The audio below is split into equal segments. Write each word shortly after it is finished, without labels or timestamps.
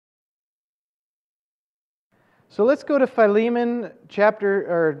So let's go to Philemon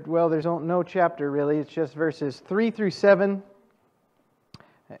chapter, there's no chapter really, it's just verses 3 through 7.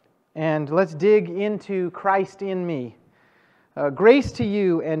 And let's dig into Christ in me. Grace to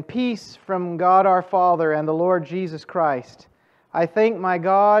you and peace from God our Father and the Lord Jesus Christ. I thank my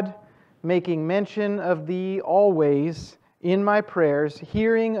God, making mention of thee always in my prayers,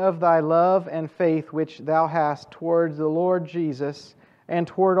 hearing of thy love and faith which thou hast towards the Lord Jesus and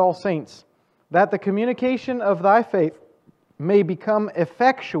toward all saints, that the communication of thy faith may become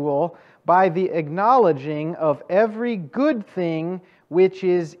effectual by the acknowledging of every good thing which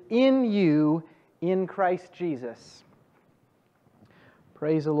is in you in Christ Jesus.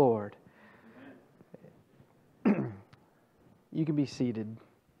 Praise the Lord. You can be seated.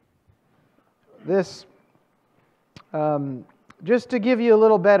 This, just to give you a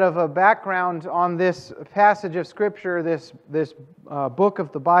little bit of a background on this passage of Scripture, this book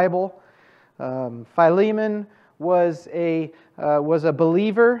of the Bible. Philemon was a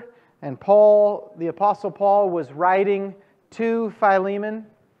believer, and Paul, the Apostle Paul, was writing to Philemon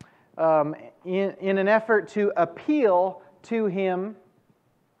in an effort to appeal to him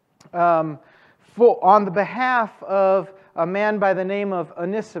on the behalf of a man by the name of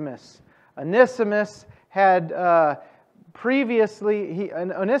Onesimus. Onesimus had previously,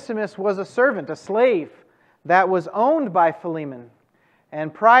 Onesimus was a servant, a slave that was owned by Philemon.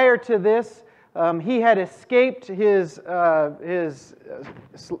 And prior to this, he had escaped his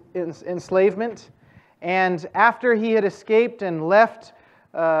enslavement. And after he had escaped and left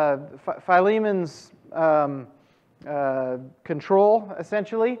Philemon's control,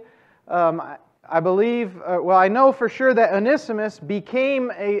 essentially, I believe, I know for sure that Onesimus became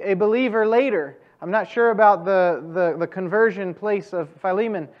a believer later. I'm not sure about the conversion place of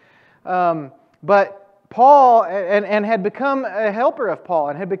Philemon. But Paul, and had become a helper of Paul,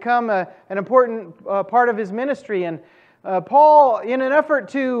 and had become an important part of his ministry. And Paul, in an effort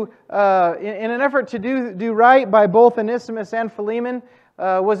to do right by both Onesimus and Philemon,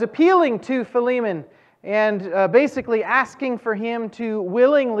 was appealing to Philemon and basically asking for him to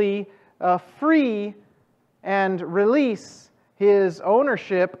willingly free and release his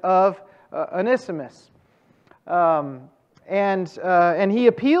ownership of Onesimus. And he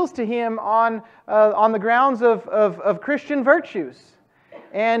appeals to him on the grounds of Christian virtues.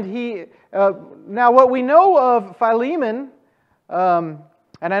 And he now what we know of Philemon, and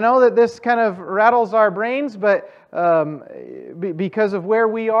I know that this kind of rattles our brains, but because of where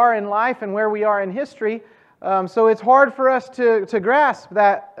we are in life and where we are in history, so it's hard for us to grasp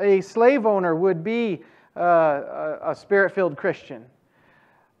that a slave owner would be a Spirit-filled Christian.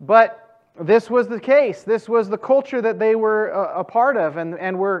 But this was the case. This was the culture that they were a part of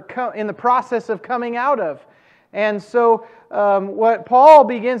and were in the process of coming out of. And so what Paul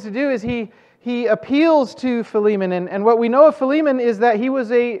begins to do is he appeals to Philemon. And what we know of Philemon is that he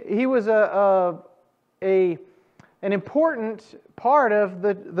was an important part of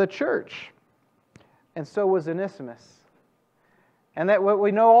the church. And so was Onesimus. And that what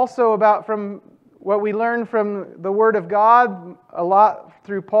we know also about from what we learn from the Word of God a lot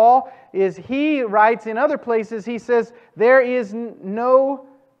through Paul is he writes in other places, he says, there is no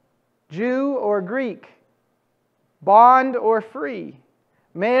Jew or Greek, bond or free,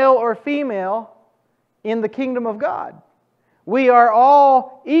 male or female in the kingdom of God. We are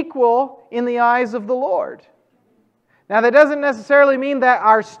all equal in the eyes of the Lord. Now that doesn't necessarily mean that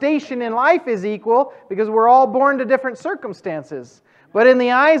our station in life is equal, because we're all born to different circumstances. But in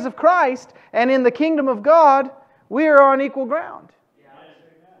the eyes of Christ and in the kingdom of God, we are on equal ground.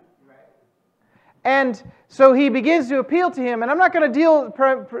 And so he begins to appeal to him. And I'm not going to deal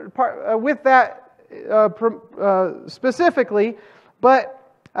with that specifically,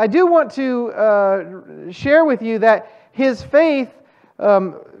 but I do want to share with you that his faith,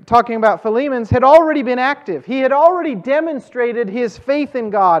 talking about Philemon's, had already been active. He had already demonstrated his faith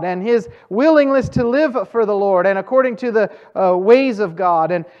in God and his willingness to live for the Lord and according to the ways of God.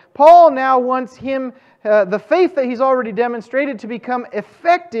 And Paul now wants him, the faith that he's already demonstrated, to become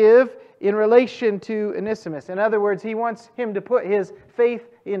effective in relation to Onesimus. In other words, he wants him to put his faith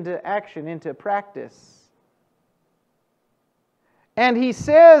into action, into practice. And he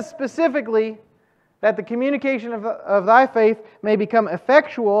says specifically that the communication of thy faith may become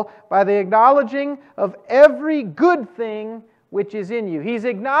effectual by the acknowledging of every good thing which is in you. He's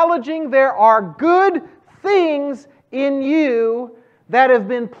acknowledging there are good things in you that have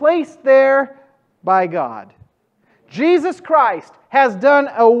been placed there by God. Jesus Christ has done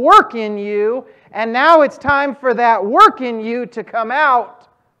a work in you, and now it's time for that work in you to come out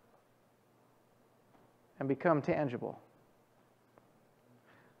and become tangible.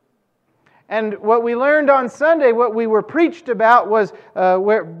 And what we learned on Sunday, what we were preached about, was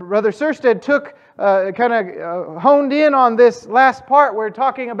where Brother Surstead took, honed in on this last part. We're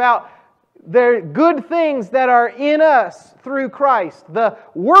talking about the good things that are in us through Christ, the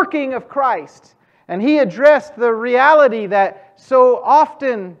working of Christ. And he addressed the reality that so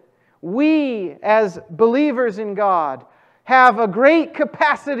often we, as believers in God, have a great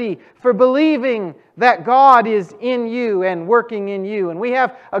capacity for believing that God is in you and working in you. And we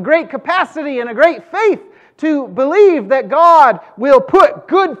have a great capacity and a great faith to believe that God will put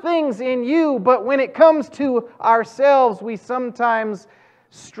good things in you. But when it comes to ourselves, we sometimes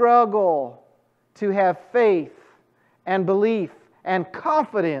struggle to have faith and belief and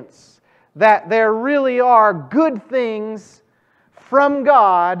confidence that there really are good things from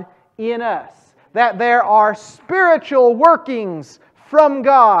God in us. That there are spiritual workings from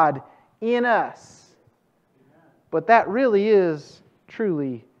God in us. But that really is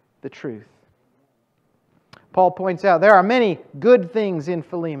truly the truth. Paul points out there are many good things in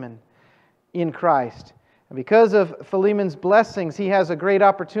Philemon, in Christ. And because of Philemon's blessings, he has a great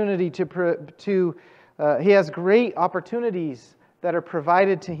opportunity he has great opportunities that are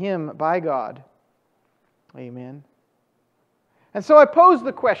provided to him by God. Amen. And so I pose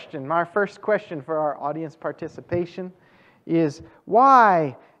the question, my first question for our audience participation is,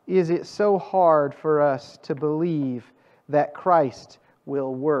 why is it so hard for us to believe that Christ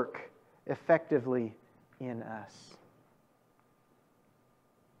will work effectively in us?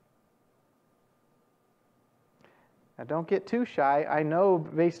 Now don't get too shy. I know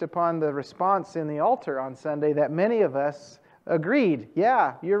based upon the response in the altar on Sunday that many of us agreed.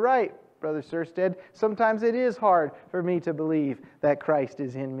 Yeah, you're right, Brother Surstead. Sometimes it is hard for me to believe that Christ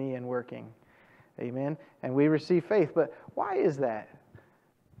is in me and working. Amen. And we receive faith. But why is that?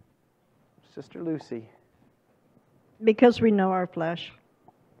 Sister Lucy. Because we know our flesh.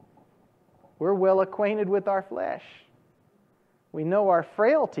 We're well acquainted with our flesh. We know our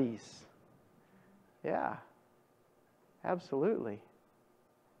frailties. Yeah. Absolutely.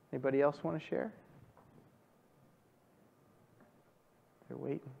 Anybody else want to share? They're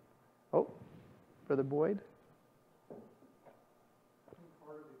waiting. Oh, Brother Boyd?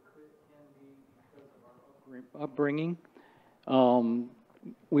 Part of it can be because of our upbringing.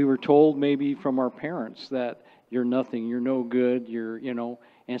 We were told maybe from our parents that you're nothing, you're no good,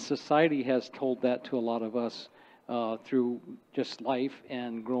 and society has told that to a lot of us through just life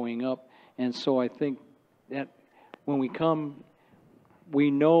and growing up. And so I think that when we come,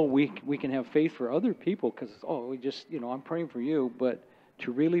 we know we can have faith for other people because, I'm praying for you, but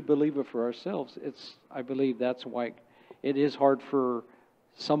to really believe it for ourselves, I believe that's why it is hard for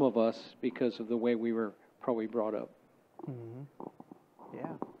some of us because of the way we were probably brought up. Mm-hmm. Yeah,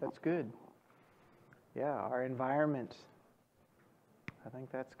 that's good. Yeah, our environment. I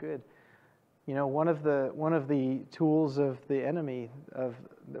think that's good. One of the tools of the enemy,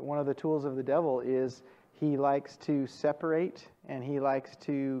 one of the tools of the devil is he likes to separate and he likes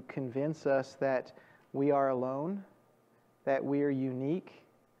to convince us that we are alone, that we are unique.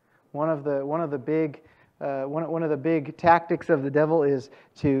 One of the big tactics of the devil is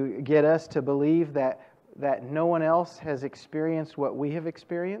to get us to believe that no one else has experienced what we have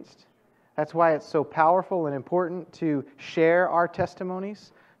experienced. That's why it's so powerful and important to share our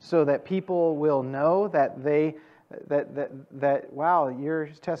testimonies so that people will know that wow, your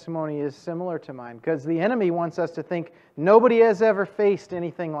testimony is similar to mine. Because the enemy wants us to think nobody has ever faced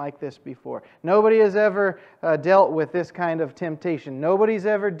anything like this before. Nobody has ever dealt with this kind of temptation. Nobody's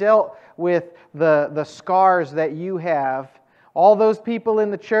ever dealt with the scars that you have. All those people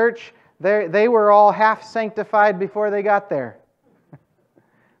in the church, they were all half sanctified before they got there.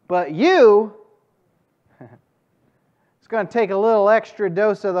 But you, it's going to take a little extra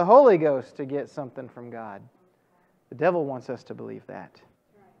dose of the Holy Ghost to get something from God. The devil wants us to believe that.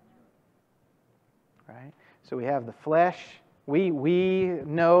 Right? So we have the flesh. We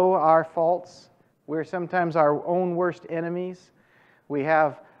know our faults. We're sometimes our own worst enemies. We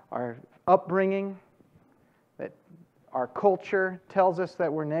have our upbringing, that our culture tells us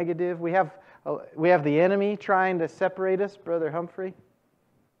that we're negative. We have the enemy trying to separate us, Brother Humphrey.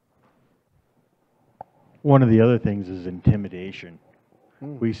 One of the other things is intimidation.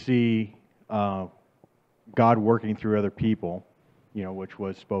 We see God working through other people, which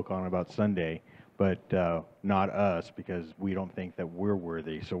was spoke on about Sunday, but not us because we don't think that we're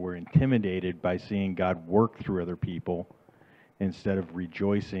worthy. So we're intimidated by seeing God work through other people instead of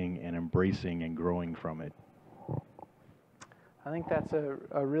rejoicing and embracing and growing from it. I think that's a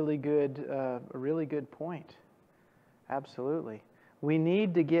really good point. Absolutely. We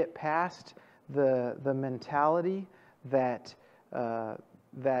need to get past the mentality that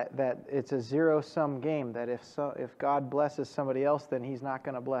that it's a zero-sum game, that if God blesses somebody else, then He's not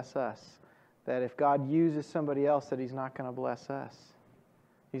going to bless us. That if God uses somebody else, that He's not going to bless us.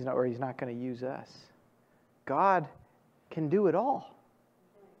 He's not going to use us. God can do it all.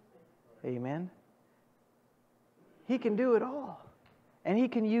 Amen. He can do it all. And He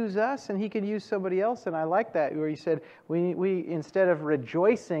can use us, and He can use somebody else. And I like that, where He said, we instead of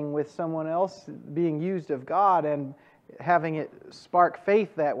rejoicing with someone else being used of God and having it spark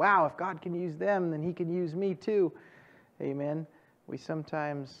faith that, wow, if God can use them, then He can use me too. Amen. We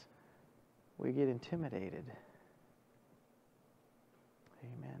get intimidated.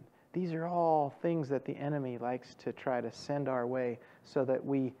 Amen. These are all things that the enemy likes to try to send our way so that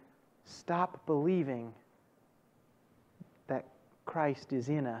we stop believing that Christ is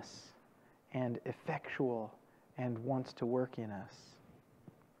in us and effectual and wants to work in us.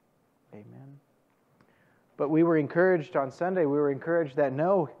 Amen. But we were encouraged on Sunday, we were encouraged that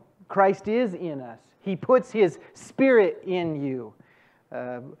no, Christ is in us. He puts His Spirit in you.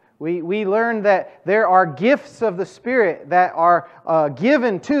 We learned that there are gifts of the Spirit that are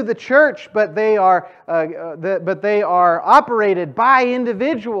given to the church, but they are operated by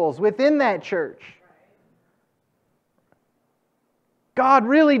individuals within that church. God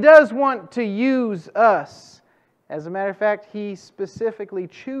really does want to use us. As a matter of fact, He specifically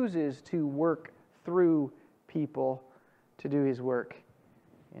chooses to work through people to do His work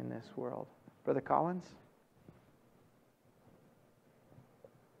in this world. Brother Collins?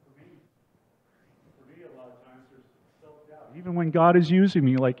 For me, a lot of times there's self-doubt. Even when God is using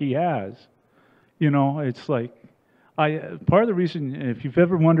me like He has, it's like, part of the reason, if you've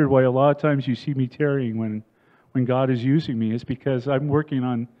ever wondered why a lot of times you see me tarrying when God is using me, is because I'm working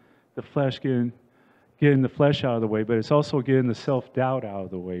on the flesh, getting the flesh out of the way, but it's also getting the self-doubt out of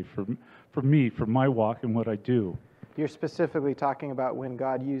the way for me, for my walk and what I do. You're specifically talking about when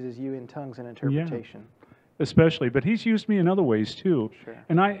God uses you in tongues and interpretation. Yeah, especially, but He's used me in other ways too. Sure.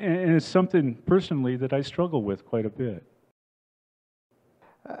 And it's something personally that I struggle with quite a bit.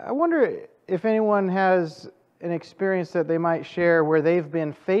 I wonder if anyone has an experience that they might share where they've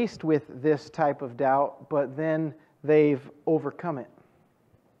been faced with this type of doubt, but then they've overcome it.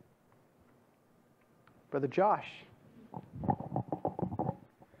 Brother Josh.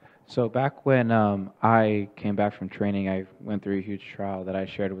 So back when I came back from training, I went through a huge trial that I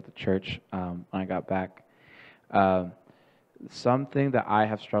shared with the church when I got back. Something that I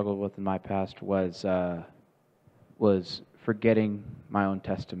have struggled with in my past was forgetting my own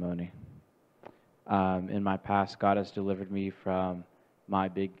testimony. In my past, God has delivered me from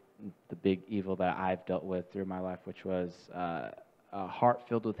the big evil that I've dealt with through my life, which was a heart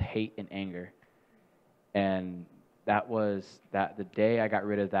filled with hate and anger. And the day I got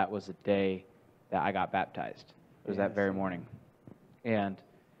rid of that was the day that I got baptized. It was that very morning. And,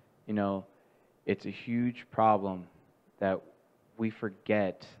 it's a huge problem that we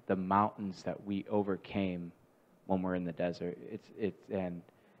forget the mountains that we overcame when we're in the desert.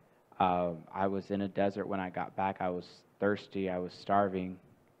 I was in a desert when I got back. I was thirsty. I was starving,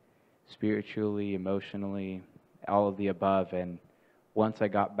 spiritually, emotionally, all of the above. And once I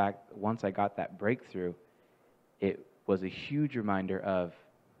got that breakthrough, it was a huge reminder of,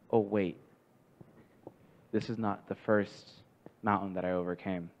 oh wait, this is not the first mountain that I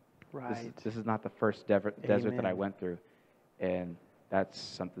overcame. Right. This is not the first desert that I went through. And that's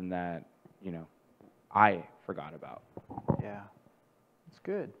something that, I forgot about. Yeah. It's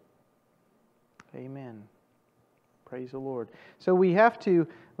good. Amen. Praise the Lord. So we have to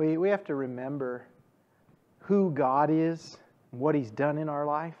remember who God is, what He's done in our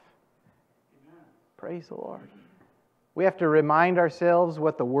life. Amen. Praise the Lord. We have to remind ourselves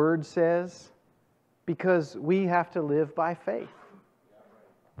what the Word says, because we have to live by faith.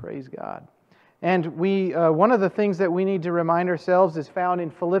 Praise God. And one of the things that we need to remind ourselves is found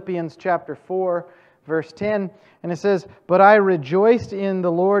in Philippians chapter 4, verse 10. And it says, "But I rejoiced in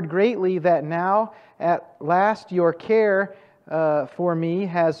the Lord greatly that now at last your care for me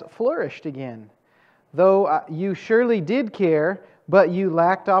has flourished again. Though you surely did care, but you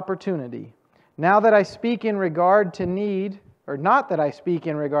lacked opportunity. Now that I speak in regard to need, or not that I speak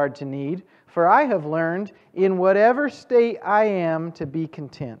in regard to need, for I have learned in whatever state I am to be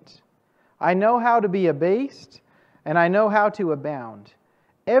content. I know how to be abased, and I know how to abound.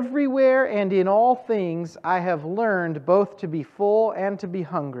 Everywhere and in all things I have learned both to be full and to be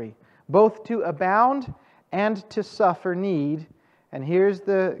hungry, both to abound and to suffer need." And here's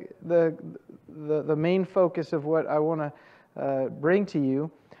the main focus of what I want to bring to you.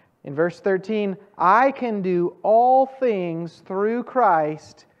 In verse 13, "I can do all things through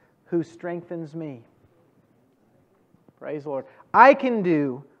Christ who strengthens me." Praise the Lord. I can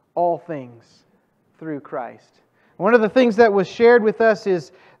do all things through Christ. One of the things that was shared with us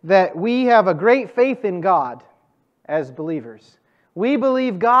is that we have a great faith in God as believers. We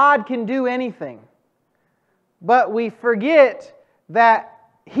believe God can do anything. But we forget that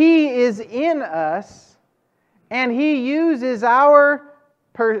He is in us and He uses our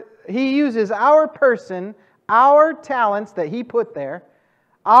person, our talents that He put there,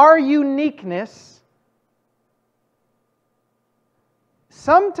 our uniqueness,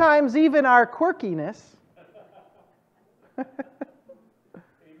 sometimes even our quirkiness.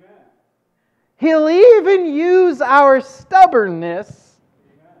 He'll even use our stubbornness.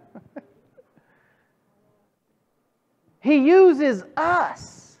 He uses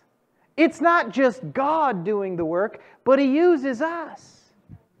us. It's not just God doing the work, but He uses us.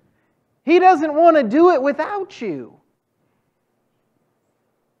 He doesn't want to do it without you.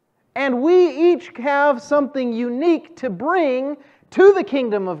 And we each have something unique to bring to the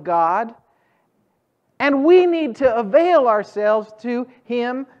kingdom of God, and we need to avail ourselves to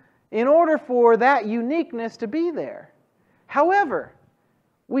Him in order for that uniqueness to be there. However,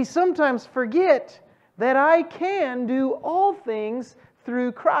 we sometimes forget that I can do all things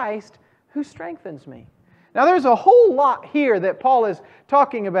through Christ who strengthens me. Now there's a whole lot here that Paul is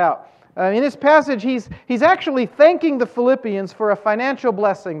talking about. In this passage, he's actually thanking the Philippians for a financial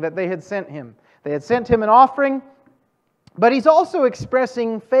blessing that they had sent him. They had sent him an offering, but he's also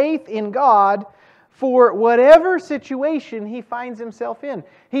expressing faith in God for whatever situation he finds himself in.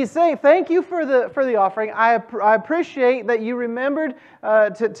 He's saying, thank you for the offering. I appreciate that you remembered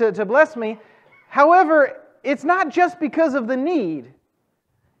to bless me. However, it's not just because of the need.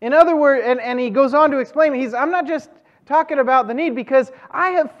 In other words, and he goes on to explain, I'm not just talking about the need, because I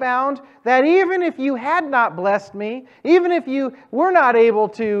have found that even if you had not blessed me, even if you were not able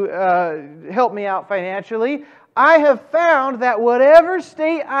to help me out financially, I have found that whatever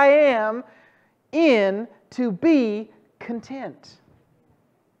state I am in, to be content.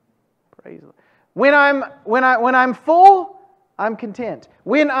 Praise the Lord. When I'm full, I'm content.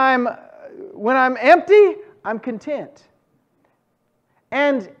 When I'm empty, I'm content.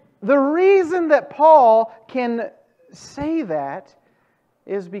 And the reason that Paul can say that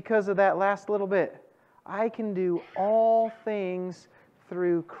is because of that last little bit. I can do all things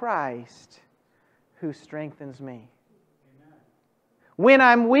through Christ who strengthens me. When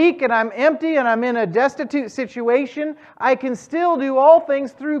I'm weak and I'm empty and I'm in a destitute situation, I can still do all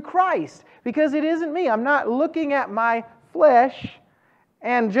things through Christ, because it isn't me. I'm not looking at my flesh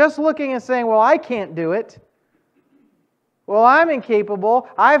and just looking and saying, well, I can't do it. Well, I'm incapable.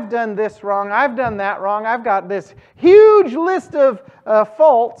 I've done this wrong. I've done that wrong. I've got this huge list of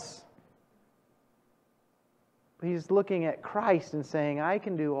faults. He's looking at Christ and saying, I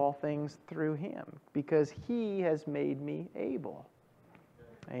can do all things through Him because He has made me able.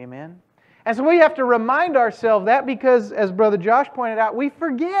 Amen. And so we have to remind ourselves that, because, as Brother Josh pointed out, we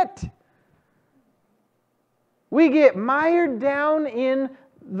forget. We get mired down in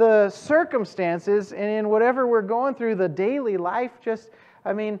the circumstances and in whatever we're going through, the daily life.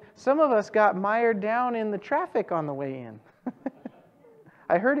 Some of us got mired down in the traffic on the way in.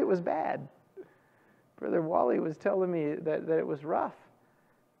 I heard it was bad. Brother Wally was telling me that it was rough.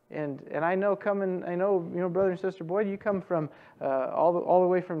 And I know Brother and Sister Boyd, you come from all the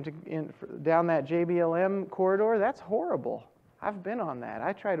way from down that JBLM corridor. That's horrible. I've been on that.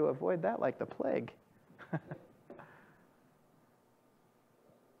 I try to avoid that like the plague.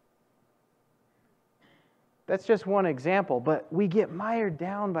 That's just one example, but we get mired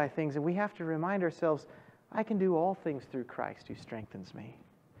down by things, and we have to remind ourselves, I can do all things through Christ who strengthens me.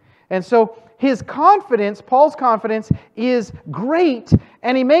 And so his confidence, Paul's confidence, is great,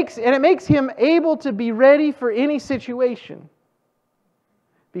 and it makes him able to be ready for any situation,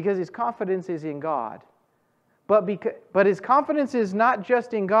 because his confidence is in God. But his confidence is not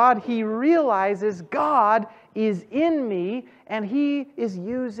just in God. He realizes God is in me, and He is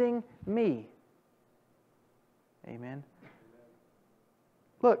using me. Amen.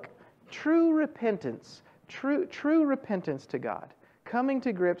 Look, true repentance to God, coming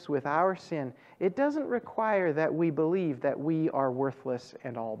to grips with our sin, it doesn't require that we believe that we are worthless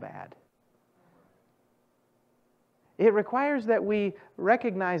and all bad. It requires that we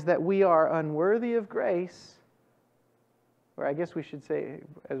recognize that we are unworthy of grace, or I guess we should say,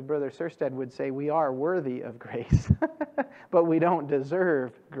 as Brother Surstead would say, we are worthy of grace, but we don't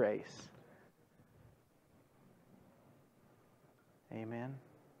deserve grace. Amen.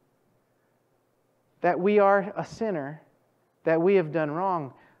 That we are a sinner, that we have done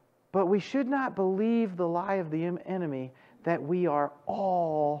wrong, but we should not believe the lie of the enemy that we are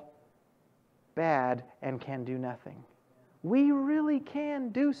all bad and can do nothing. we really can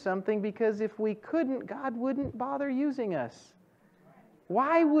do something, because if we couldn't, God wouldn't bother using us.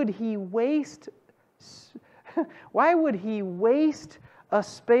 Why would He waste a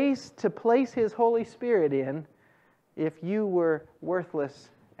space to place His Holy Spirit in if you were worthless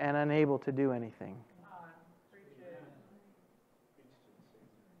and unable to do anything?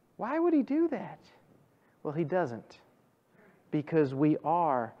 Why would He do that? Well, He doesn't, because we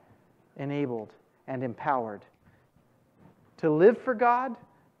are enabled and empowered to live for God,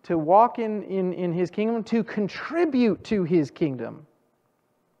 to walk in His kingdom, to contribute to His kingdom.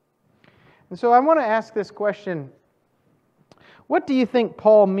 And so I want to ask this question. What do you think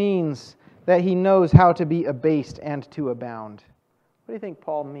Paul means that he knows how to be abased and to abound? What do you think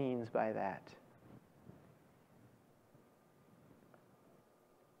Paul means by that?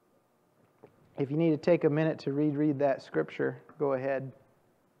 If you need to take a minute to read that scripture, go ahead.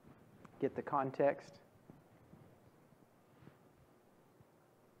 Get the context.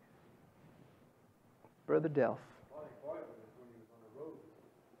 Brother Delph.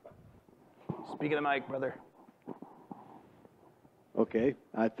 Speak of the mic, brother. Okay,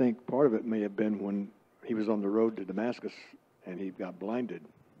 I think part of it may have been when he was on the road to Damascus and he got blinded,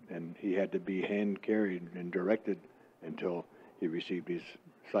 and he had to be hand carried and directed until he received his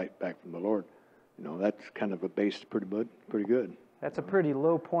sight back from the Lord. You know, that's kind of a base pretty good. That's a pretty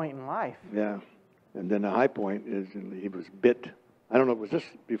low point in life. Yeah, and then the high point is he was bit. I don't know, was this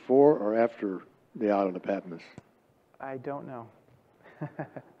before or after the island of Patmos? I don't know.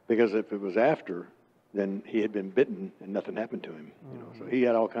 Because if it was after, then he had been bitten and nothing happened to him. You know, so he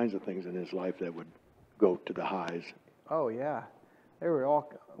had all kinds of things in his life that would go to the highs. Oh yeah, there were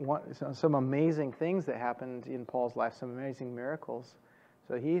some amazing things that happened in Paul's life, some amazing miracles.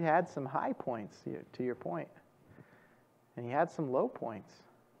 So he had some high points, to your point, and he had some low points.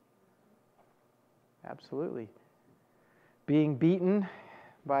 Absolutely. Being beaten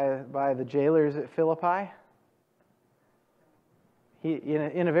by the jailers at Philippi. He,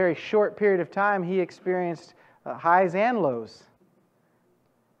 in a very short period of time, he experienced highs and lows.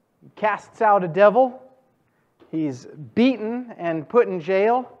 He casts out a devil. He's beaten and put in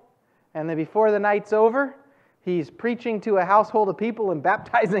jail. And then before the night's over, he's preaching to a household of people and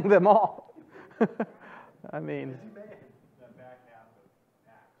baptizing them all. I mean,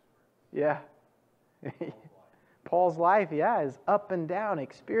 yeah. Paul's life, yeah, is up and down,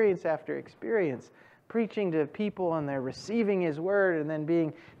 experience after experience. Preaching to people and they're receiving His word and then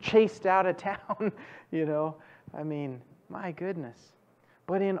being chased out of town, you know. I mean, my goodness.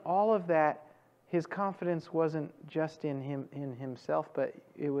 But in all of that, his confidence wasn't just in himself, but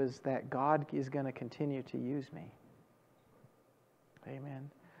it was that God is going to continue to use me.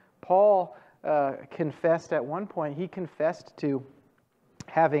 Amen. Paul confessed at one point, he confessed to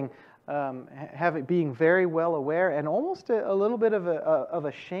being very well aware and almost a little bit of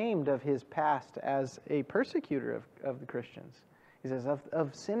ashamed of his past as a persecutor of the Christians. He says,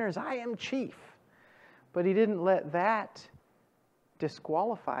 of sinners I am chief. But he didn't let that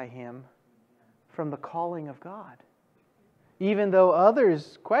disqualify him from the calling of God. Even though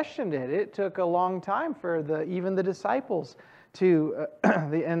others questioned it, it took a long time for even the disciples to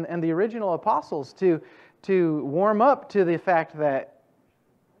and the original apostles to warm up to the fact that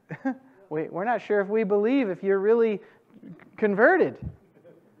we're not sure if we believe if you're really converted.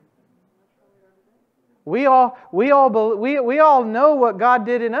 We all know what God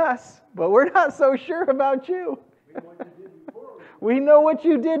did in us, but we're not so sure about you. We know what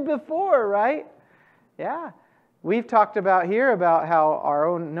you did before, right? Yeah. We've talked about here about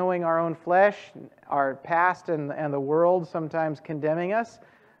how knowing our own flesh, our past, and the world sometimes condemning us.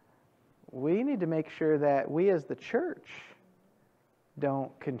 We need to make sure that we as the church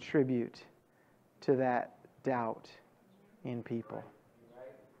don't contribute to that doubt in people.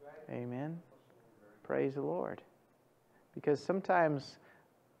 Amen. Praise the Lord. Because sometimes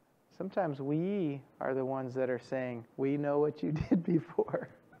we are the ones that are saying, we know what you did before.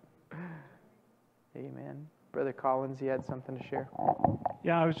 Amen. Brother Collins, you had something to share?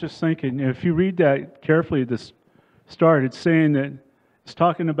 Yeah, I was just thinking, if you read that carefully at the start, it's saying that it's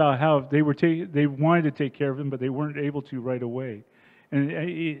talking about how they wanted to take care of him, but they weren't able to right away.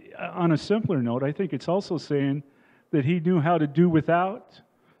 And on a simpler note, I think it's also saying that he knew how to do without,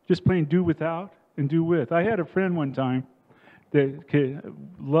 just plain do without and do with. I had a friend one time that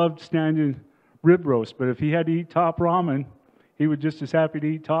loved standing rib roast, but if he had to eat top ramen, he was just as happy to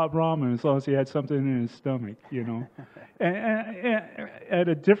eat top ramen as long as he had something in his stomach, you know. and at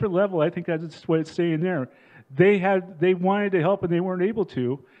a different level, I think that's what it's saying there. They wanted to help and they weren't able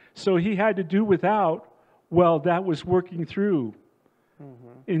to, so he had to do without while that was working through.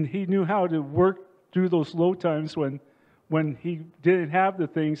 Mm-hmm. And he knew how to work through those low times when when he didn't have the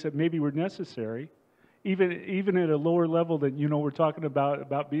things that maybe were necessary, even at a lower level that we're talking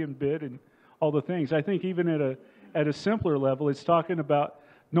about being bid and all the things. I think even at a simpler level, it's talking about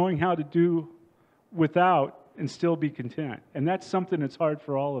knowing how to do without and still be content. And that's something that's hard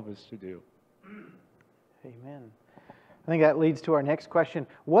for all of us to do. Amen. I think that leads to our next question.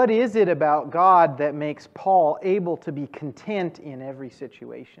 What is it about God that makes Paul able to be content in every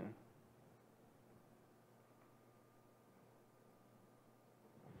situation?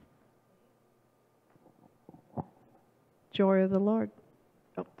 Joy of the Lord.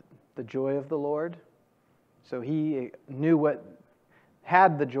 The joy of the Lord. So he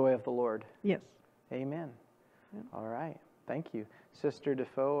had the joy of the Lord. Yes. Amen. All right. Thank you. Sister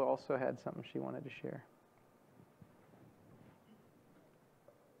Defoe also had something she wanted to share.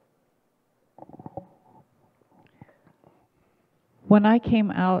 When I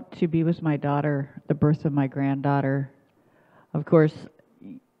came out to be with my daughter, the birth of my granddaughter, of course,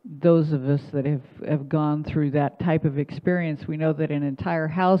 those of us that have gone through that type of experience, we know that an entire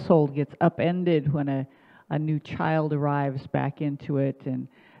household gets upended when a new child arrives back into it, and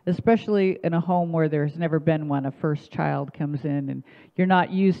especially in a home where there's never been one, a first child comes in, and you're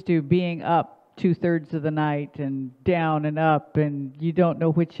not used to being up 2/3 of the night and down and up, and you don't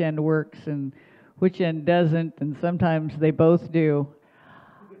know which end works and which end doesn't, and sometimes they both do.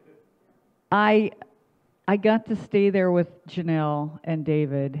 I got to stay there with Janelle and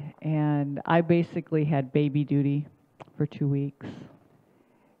David, and I basically had baby duty for 2 weeks.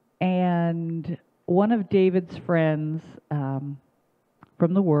 And one of David's friends from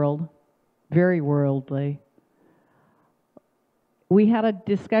the world, very worldly, we had a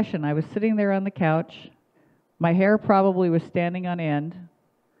discussion. I was sitting there on the couch. My hair probably was standing on end,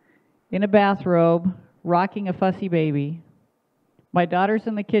 in a bathrobe, rocking a fussy baby. My daughter's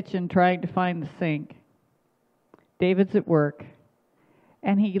in the kitchen trying to find the sink. David's at work,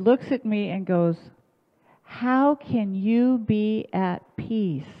 and he looks at me and goes, "How can you be at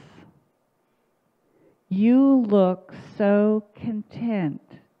peace? You look so content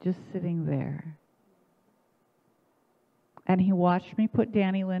just sitting there." And he watched me put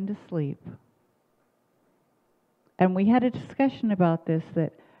Danny Lynn to sleep. And we had a discussion about this,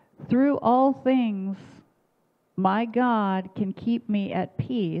 that through all things, my God can keep me at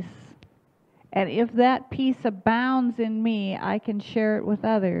peace. And if that peace abounds in me, I can share it with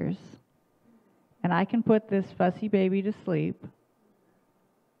others. And I can put this fussy baby to sleep.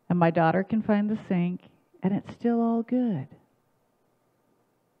 And my daughter can find the sink. And it's still all good.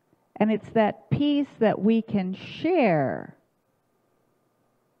 And it's that peace that we can share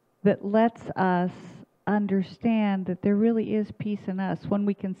that lets us understand that there really is peace in us when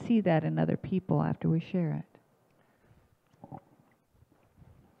we can see that in other people after we share it.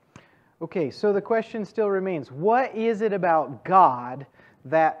 Okay, so the question still remains, what is it about God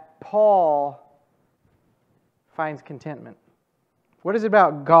that Paul finds contentment? What is it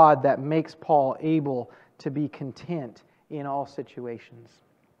about God that makes Paul able to be content in all situations?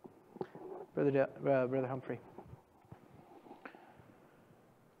 Brother Humphrey.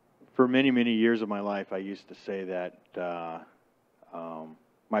 For many, many years of my life, I used to say that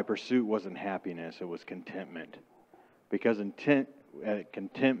my pursuit wasn't happiness, it was contentment. Because at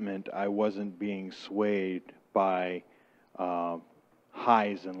contentment, I wasn't being swayed by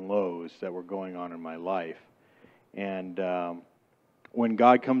highs and lows that were going on in my life. And when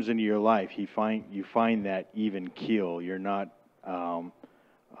God comes into your life, you find that even keel. You're not,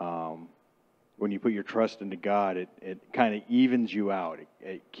 when you put your trust into God, it kind of evens you out.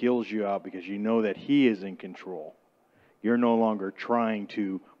 It kills you out because you know that He is in control. You're no longer trying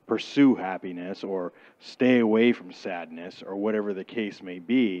to pursue happiness or stay away from sadness or whatever the case may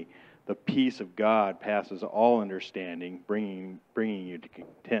be. The peace of God passes all understanding, bringing you to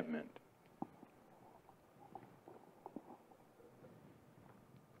contentment.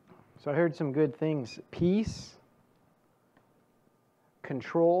 So I heard some good things. Peace,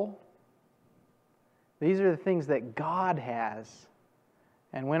 control. These are the things that God has.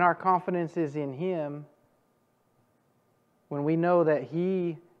 And when our confidence is in Him, when we know that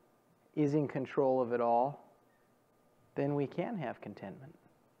He is in control of it all, then we can have contentment,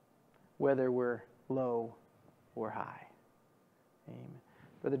 whether we're low or high. Amen.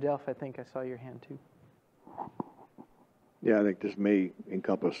 Brother Delph, I think I saw your hand too. Yeah, I think this may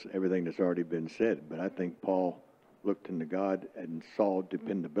encompass everything that's already been said, but I think Paul looked into God and saw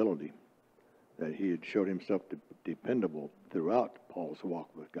dependability, that he had showed himself dependable throughout Paul's walk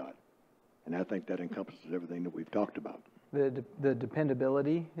with God. And I think that encompasses everything that we've talked about. The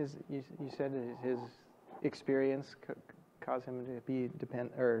dependability, you said his experience caused him to be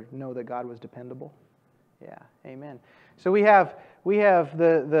know that God was dependable Yeah, amen. So we have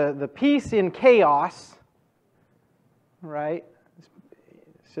the peace in chaos, right?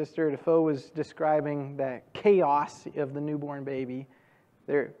 Sister Defoe was describing that chaos of the newborn baby.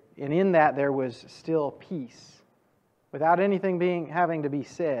 There, and in that there was still peace, without anything having to be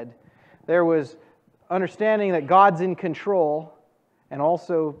said. There was understanding that God's in control, and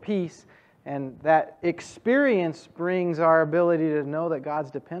also peace. And that experience brings our ability to know that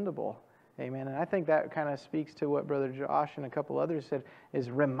God's dependable. Amen. And I think that kind of speaks to what Brother Josh and a couple others said, is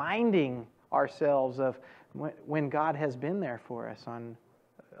reminding ourselves of when God has been there for us on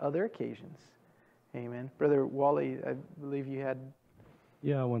other occasions. Amen. Brother Wally, I believe you had...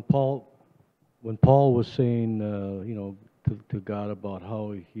 Yeah, when Paul was saying, to God about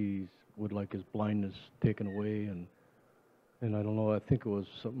how he would like his blindness taken away, and I don't know, I think it was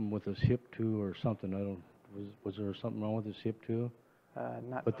something with his hip too, or something. Was there something wrong with his hip too? I'm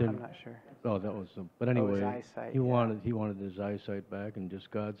not sure. Oh, that was. But anyway, his eyesight, he wanted his eyesight back, and just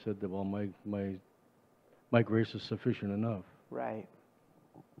God said that, well, my grace is sufficient enough. Right.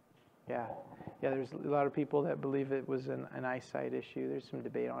 Yeah. There's a lot of people that believe it was an eyesight issue. There's some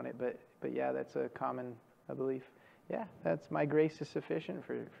debate on it, but yeah, that's a common belief. Yeah, that's my grace is sufficient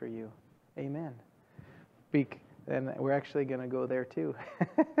for you. Amen. And we're actually going to go there too.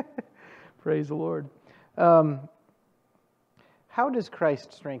 Praise the Lord. How does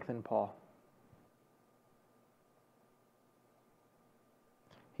Christ strengthen Paul?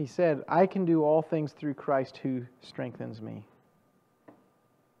 He said, I can do all things through Christ who strengthens me.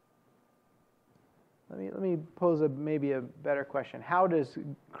 Let me pose maybe a better question. How does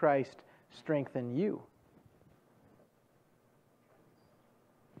Christ strengthen you?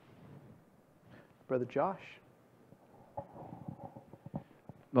 Brother Josh?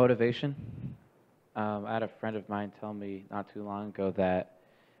 Motivation. I had a friend of mine tell me not too long ago that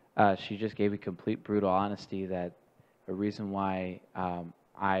she just gave me complete brutal honesty that a reason why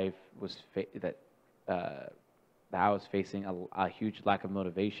I was facing a huge lack of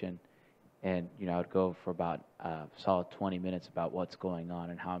motivation, and I would go for about a solid 20 minutes about what's going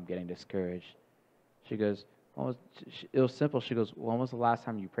on and how I'm getting discouraged. She goes, it was simple. She goes, when was the last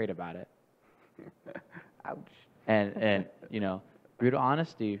time you prayed about it? Ouch. And brutal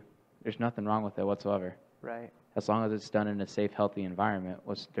honesty, there's nothing wrong with it whatsoever. Right. As long as it's done in a safe, healthy environment,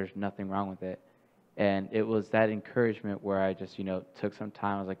 there's nothing wrong with it. And it was that encouragement where I just, took some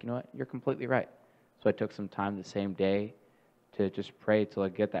time. I was like, you know what, you're completely right. So I took some time the same day to just pray till I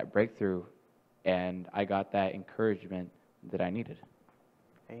get that breakthrough, and I got that encouragement that I needed.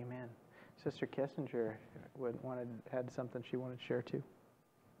 Amen. Sister Kessinger had something she wanted to share too.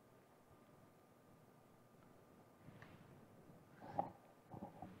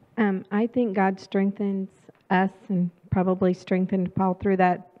 I think God strengthens us and probably strengthened Paul through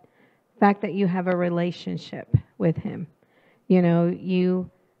that fact that you have a relationship with him. You've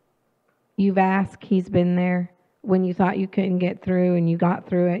asked, he's been there. When you thought you couldn't get through and you got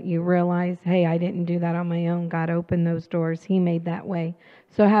through it, you realize, hey, I didn't do that on my own. God opened those doors. He made that way.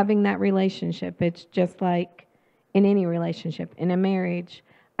 So having that relationship, it's just like in any relationship. In a marriage,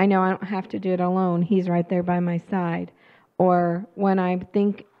 I know I don't have to do it alone. He's right there by my side. Or when I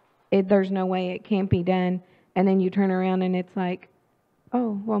think there's no way it can't be done, and then you turn around and it's like,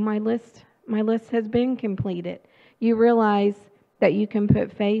 oh, well, my list has been completed. You realize that you can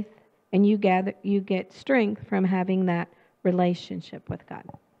put faith and you get strength from having that relationship with God.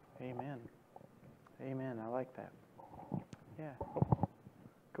 Amen. Amen. I like that. Yeah.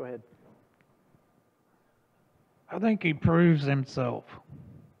 Go ahead. I think he proves himself.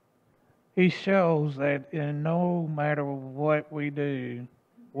 He shows that in no matter what we do,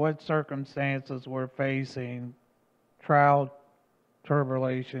 what circumstances we're facing, trial,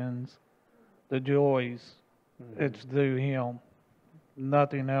 tribulations, the joys, it's due him.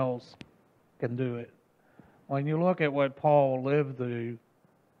 Nothing else can do it. When you look at what Paul lived through,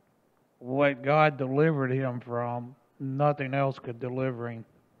 what God delivered him from, nothing else could deliver him.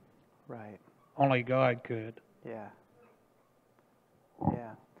 Right. Only God could. Yeah.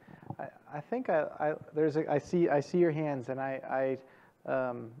 Yeah. I think I see your hands, and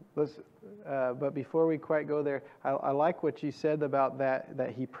but before we quite go there, I like what you said about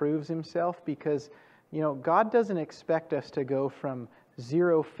that he proves himself, because God doesn't expect us to go from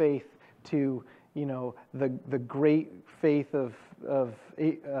zero faith to the great faith of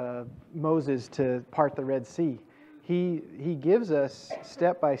Moses to part the Red Sea. He gives us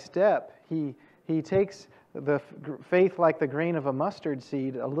step by step. He takes the faith like the grain of a mustard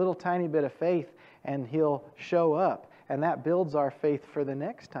seed, a little tiny bit of faith, and he'll show up. And that builds our faith for the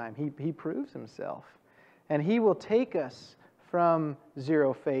next time. He proves himself. And he will take us from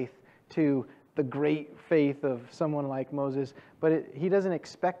zero faith to the great faith of someone like Moses, but he doesn't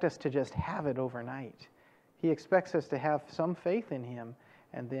expect us to just have it overnight. He expects us to have some faith in him,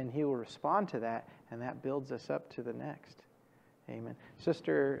 and then he will respond to that, and that builds us up to the next. Amen.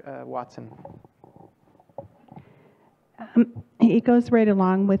 Sister Watson. It goes right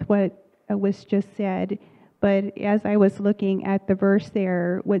along with what was just said, but as I was looking at the verse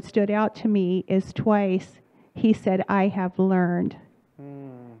there, what stood out to me is twice he said, I have learned.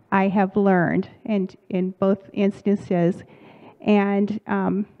 I have learned, and in both instances. And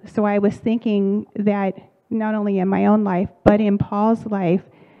so I was thinking that not only in my own life, but in Paul's life,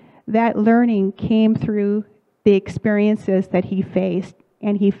 that learning came through the experiences that he faced,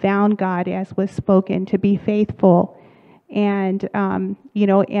 and he found God, as was spoken, to be faithful. And,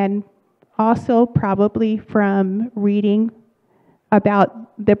 and also probably from reading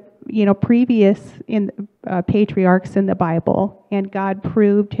about the, previous patriarchs in the Bible, and God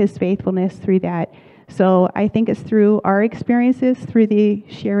proved his faithfulness through that. So I think it's through our experiences, through the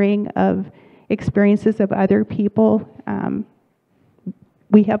sharing of experiences of other people,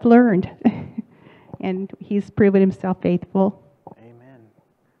 we have learned. And he's proven himself faithful. Amen.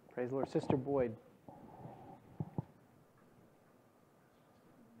 Praise the Lord. Sister Boyd.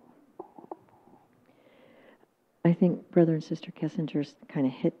 I think Brother and Sister Kessinger's kind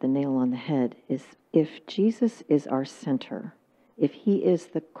of hit the nail on the head, is if Jesus is our center, if he is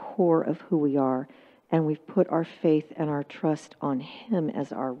the core of who we are, and we've put our faith and our trust on him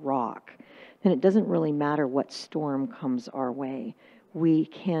as our rock, then it doesn't really matter what storm comes our way. We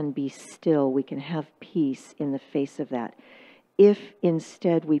can be still, we can have peace in the face of that. If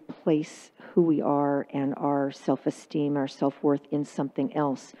instead we place who we are and our self-esteem, our self-worth in something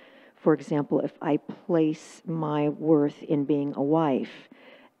else, for example, if I place my worth in being a wife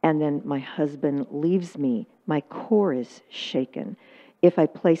and then my husband leaves me, my core is shaken. If I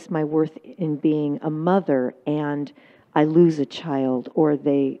place my worth in being a mother and I lose a child or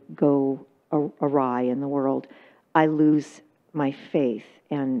they go awry in the world, I lose my faith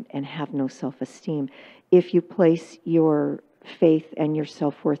and have no self-esteem. If you place your faith and your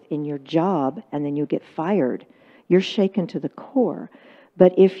self-worth in your job and then you get fired, you're shaken to the core.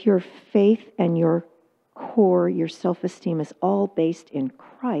 But if your faith and your core, your self-esteem is all based in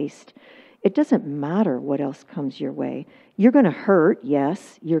Christ, it doesn't matter what else comes your way. You're going to hurt,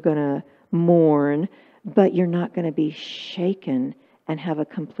 yes, you're going to mourn, but you're not going to be shaken and have a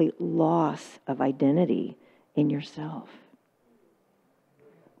complete loss of identity in yourself.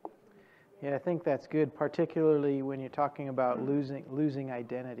 Yeah, I think that's good, particularly when you're talking about losing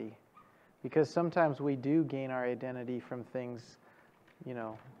identity. Because sometimes we do gain our identity from things,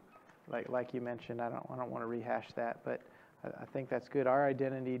 like you mentioned. I don't want to rehash that, but I think that's good. Our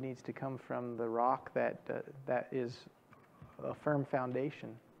identity needs to come from the rock that is a firm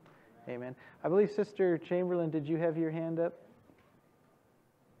foundation. Amen. I believe Sister Chamberlain, did you have your hand up?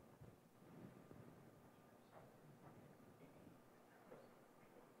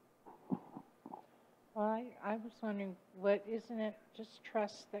 Well, I was wondering, isn't it just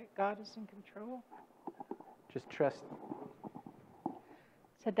trust that God is in control? Just trust.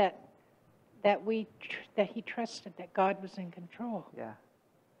 Said that he trusted that God was in control.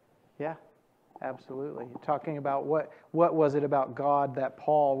 Yeah, absolutely. Talking about what was it about God that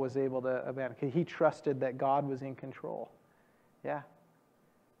Paul was able to abandon? He trusted that God was in control. Yeah,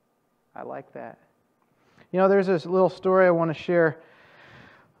 I like that. There's this little story I want to share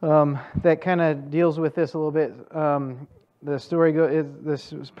that kind of deals with this a little bit. The story is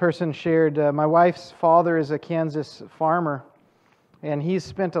this person shared, my wife's father is a Kansas farmer, and he's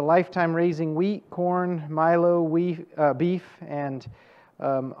spent a lifetime raising wheat, corn, milo, beef, and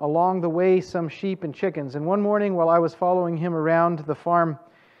along the way some sheep and chickens. And one morning while I was following him around the farm,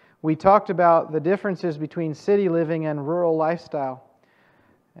 we talked about the differences between city living and rural lifestyle.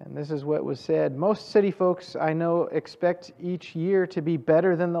 And this is what was said. Most city folks I know expect each year to be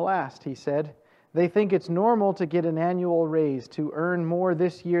better than the last, he said. They think it's normal to get an annual raise, to earn more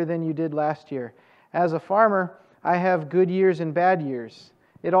this year than you did last year. As a farmer, I have good years and bad years.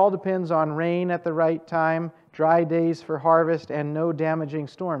 It all depends on rain at the right time, dry days for harvest, and no damaging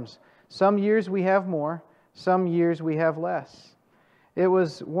storms. Some years we have more, some years we have less. It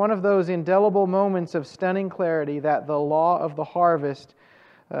was one of those indelible moments of stunning clarity that the law of the harvest,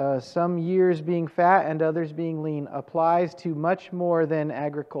 some years being fat and others being lean, applies to much more than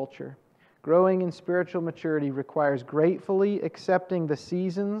agriculture. Growing in spiritual maturity requires gratefully accepting the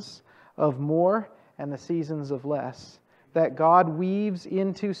seasons of more and the seasons of less that God weaves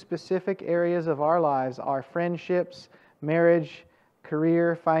into specific areas of our lives, our friendships, marriage,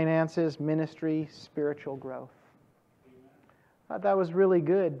 career, finances, ministry, spiritual growth. I thought that was really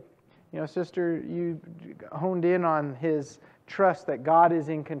good. Sister, you honed in on his trust that God is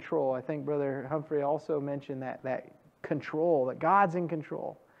in control. I think Brother Humphrey also mentioned that control, that God's in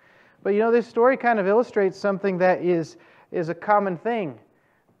control. But this story kind of illustrates something that is a common thing,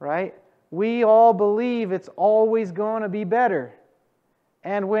 right? We all believe it's always going to be better.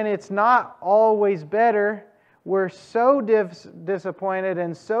 And when it's not always better, we're so disappointed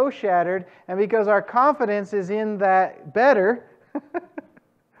and so shattered, and because our confidence is in that better,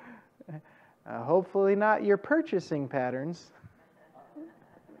 hopefully not your purchasing patterns.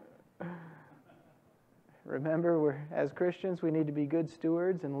 Remember, as Christians, we need to be good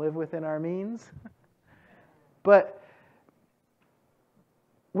stewards and live within our means. But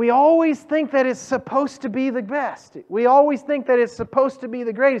we always think that it's supposed to be the best. We always think that it's supposed to be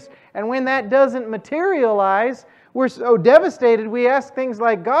the greatest. And when that doesn't materialize, we're so devastated, we ask things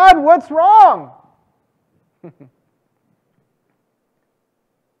like, God, what's wrong?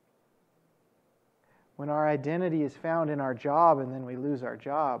 When our identity is found in our job and then we lose our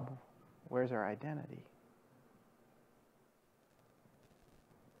job, where's our identity?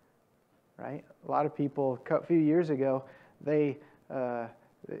 Right? A lot of people, a few years ago,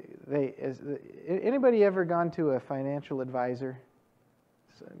 anybody ever gone to a financial advisor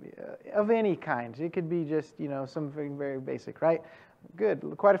of any kind? It could be just, something very basic, right?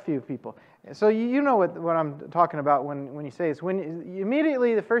 Good, quite a few people. So you know what I'm talking about when you say this. When you,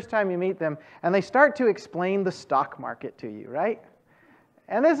 immediately the first time you meet them, and they start to explain the stock market to you, right?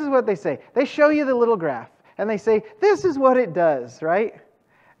 And this is what they say. They show you the little graph, and they say, this is what it does, right?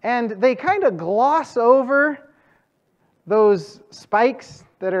 And they kind of gloss over those spikes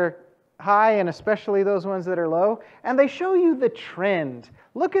that are high and especially those ones that are low, and they show you the trend.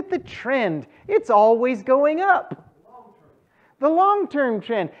 Look at the trend. It's always going up. The long-term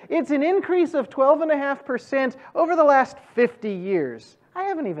trend. It's an increase of 12.5% over the last 50 years. I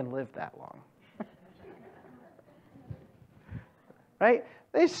haven't even lived that long. Right?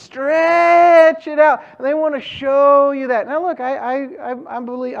 They stretch it out. They want to show you that. Now look,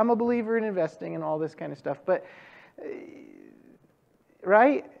 I'm a believer in investing and all this kind of stuff, but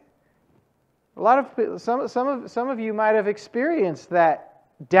right? A lot of some of you might have experienced that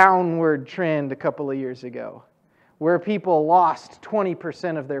downward trend a couple of years ago, where people lost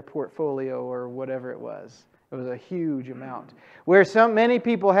 20% of their portfolio or whatever it was. It was a huge amount. Where many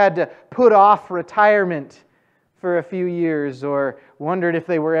people had to put off retirement for a few years or wondered if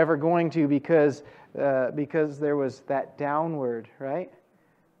they were ever going to because there was that downward, right?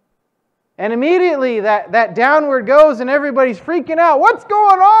 And immediately that downward goes and everybody's freaking out. What's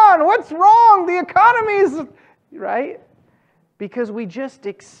going on? What's wrong? The economy's, right? Because we just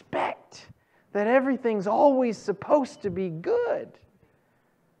expect that everything's always supposed to be good.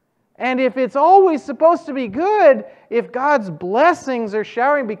 And if it's always supposed to be good, if God's blessings are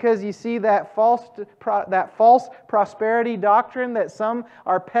showering, because you see that false prosperity doctrine that some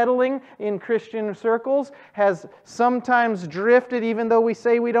are peddling in Christian circles has sometimes drifted, even though we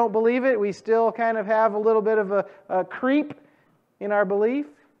say we don't believe it, we still kind of have a little bit of a creep in our belief.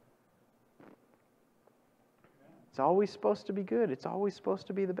 It's always supposed to be good. It's always supposed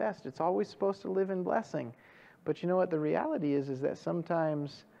to be the best. It's always supposed to live in blessing. But you know what the reality is that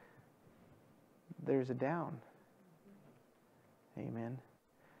sometimes there's a down. Amen.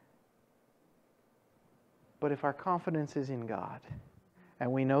 But if our confidence is in God, and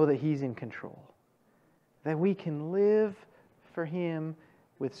we know that He's in control, that we can live for Him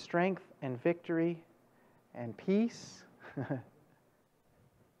with strength and victory and peace,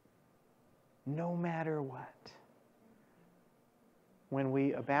 no matter what. When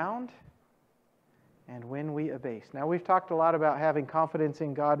we abound and when we abase. Now, we've talked a lot about having confidence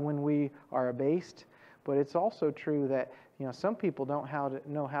in God when we are abased, but it's also true that some people don't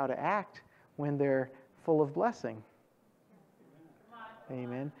know how to act when they're full of blessing.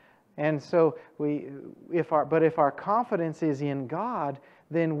 Amen. And so if our confidence is in God,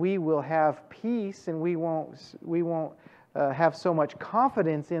 then we will have peace, and we won't have so much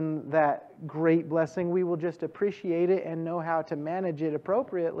confidence in that great blessing. We will just appreciate it and know how to manage it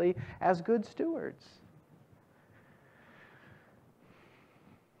appropriately as good stewards.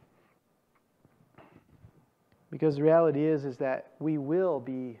 Because the reality is that we will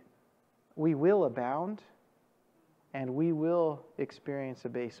abound, and we will experience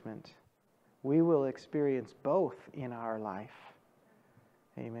abasement. We will experience both in our life.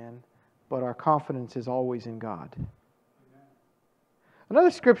 Amen. But our confidence is always in God.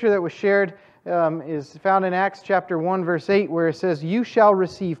 Another scripture that was shared is found in Acts chapter 1, verse 8, where it says, "You shall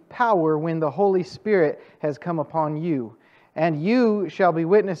receive power when the Holy Spirit has come upon you. And you shall be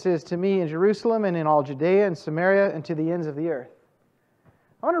witnesses to me in Jerusalem and in all Judea and Samaria and to the ends of the earth."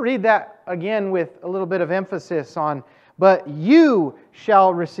 I want to read that again with a little bit of emphasis on, but you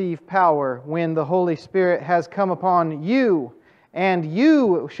shall receive power when the Holy Spirit has come upon you, and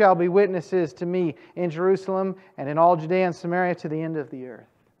you shall be witnesses to me in Jerusalem and in all Judea and Samaria to the end of the earth.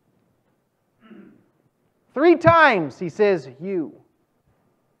 3 times he says, you.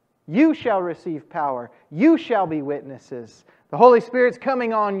 You shall receive power. You shall be witnesses. The Holy Spirit's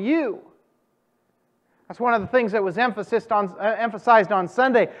coming on you. That's one of the things that was emphasized on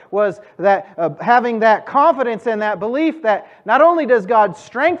Sunday, was that having that confidence and that belief that not only does God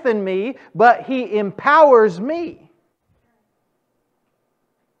strengthen me, but He empowers me.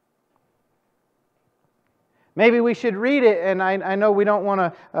 Maybe we should read it, and I know we don't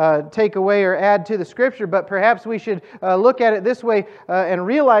want to take away or add to the Scripture, but perhaps we should look at it this way and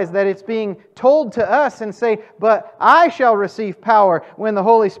realize that it's being told to us and say, but I shall receive power when the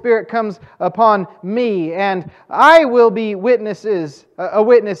Holy Spirit comes upon me, and I will be a witness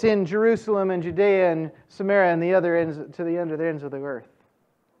in Jerusalem and Judea and Samaria and the other ends, to the other ends of the earth.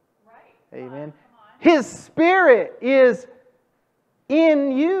 Right. Amen. His Spirit is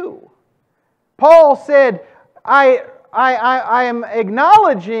in you. Paul said, I am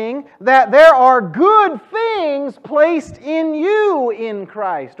acknowledging that there are good things placed in you in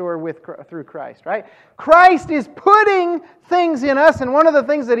Christ, or through Christ, right? Christ is putting things in us, and one of the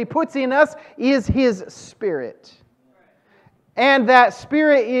things that He puts in us is His Spirit. And that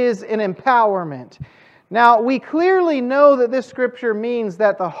Spirit is an empowerment. Now, we clearly know that this Scripture means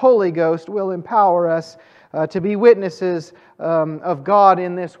that the Holy Ghost will empower us to be witnesses of God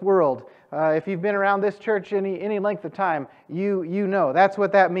in this world. If you've been around this church any length of time, you know that's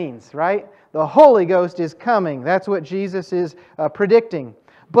what that means, right? The Holy Ghost is coming. That's what Jesus is predicting.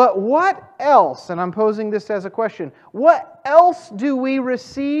 But what else, and I'm posing this as a question, what else do we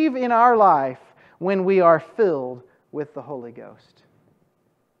receive in our life when we are filled with the Holy Ghost?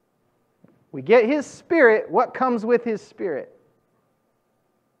 We get His Spirit. What comes with His Spirit?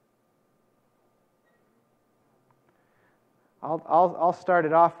 I'll start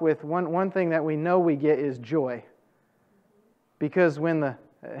it off with one thing that we know we get is joy. Because when the...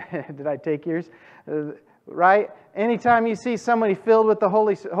 did I take yours? Right? Anytime you see somebody filled with the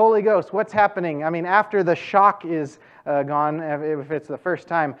Holy Ghost, what's happening? I mean, after the shock is gone, if it's the first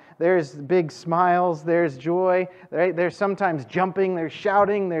time, there's big smiles, there's joy, right? There's sometimes jumping, there's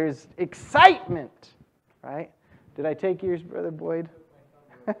shouting, there's excitement, right? Did I take yours, Brother Boyd?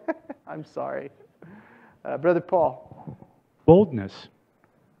 I'm sorry. Brother Paul. Boldness.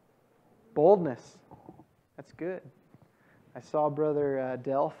 Boldness. That's good. I saw Brother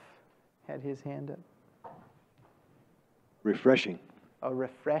Delph had his hand up. Refreshing. Oh,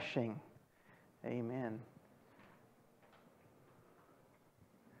 refreshing. Amen.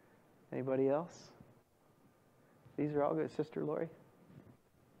 Anybody else? These are all good. Sister Lori?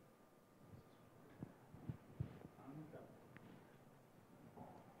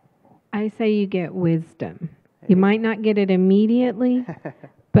 I say you get wisdom. You might not get it immediately,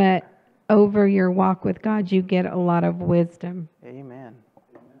 but over your walk with God, you get a lot of wisdom. Amen.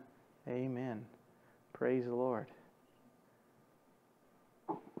 Amen. Praise the Lord.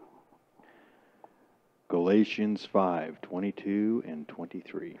 Galatians 5:22 and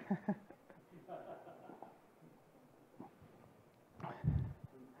 23.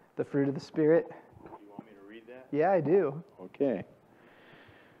 The fruit of the Spirit. You want me to read that? Yeah, I do. Okay.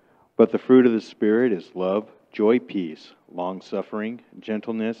 But the fruit of the Spirit is love, joy, peace, long-suffering,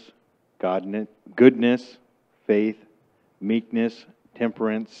 gentleness, goodness, faith, meekness,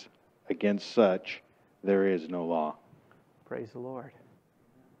 temperance. Against such there is no law. Praise the Lord.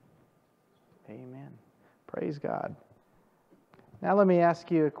 Amen. Praise God. Now let me ask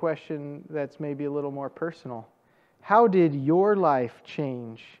you a question that's maybe a little more personal. How did your life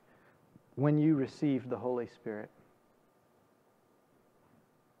change when you received the Holy Spirit?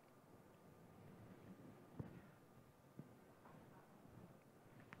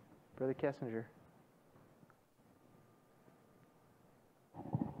 Brother Kessinger.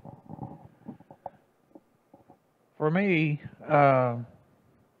 For me,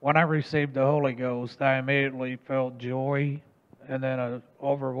 when I received the Holy Ghost, I immediately felt joy and then an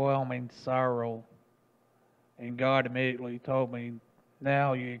overwhelming sorrow. And God immediately told me,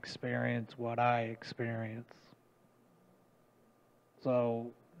 now you experience what I experience.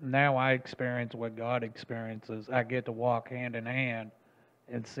 So now I experience what God experiences. I get to walk hand in hand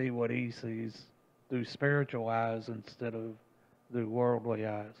and see what He sees through spiritual eyes instead of through worldly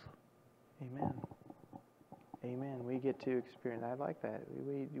eyes. Amen. Amen. We get to experience. I like that.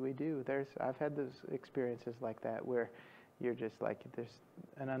 We do. I've had those experiences like that where you're just like there's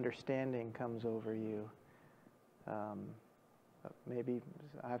an understanding comes over you. Maybe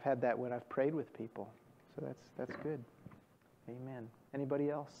I've had that when I've prayed with people. So that's good. Amen. Anybody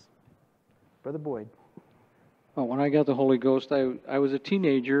else? Brother Boyd. Well, when I got the Holy Ghost, I was a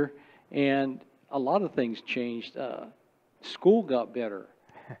teenager, and a lot of things changed. School got better.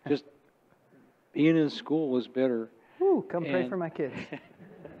 Just being in school was better. Ooh, come pray for my kids.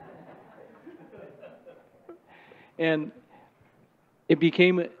 And it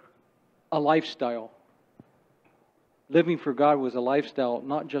became a lifestyle. Living for God was a lifestyle,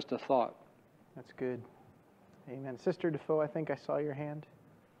 not just a thought. That's good. Amen. Sister Defoe, I think I saw your hand.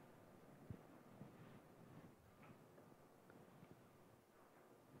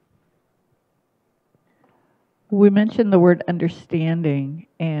 We mentioned the word understanding,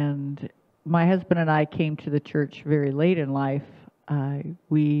 and my husband and I came to the church very late in life.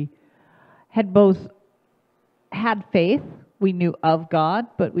 We had both had faith. We knew of God,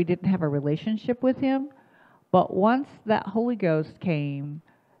 but we didn't have a relationship with Him. But once that Holy Ghost came,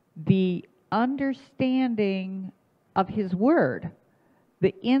 the understanding of His Word,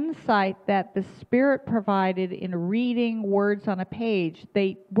 the insight that the Spirit provided in reading words on a page,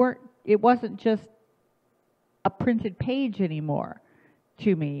 it wasn't just a printed page anymore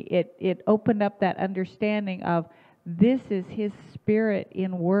to me. It opened up that understanding of this is His Spirit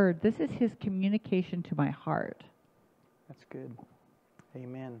in Word. This is His communication to my heart. That's good.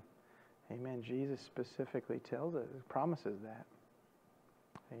 Amen. Amen. Jesus specifically tells us, promises that.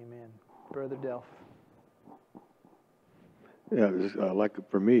 Amen. Brother Delph. Yeah, it was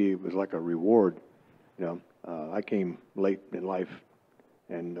for me, it was like a reward. I came late in life,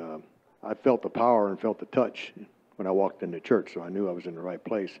 and I felt the power and felt the touch when I walked into church, so I knew I was in the right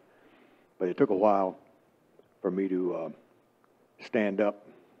place. But it took a while for me to stand up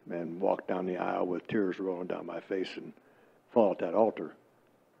and walk down the aisle with tears rolling down my face and fall at that altar.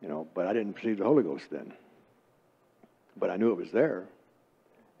 But I didn't receive the Holy Ghost then. But I knew it was there,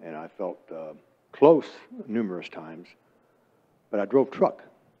 and I felt close numerous times. But I drove truck,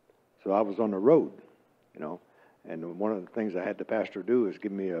 so I was on the road, And one of the things I had the pastor do is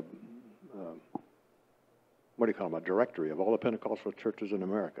give me a directory of all the Pentecostal churches in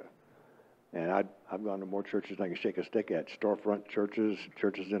America. And I've gone to more churches than I can shake a stick at, storefront churches,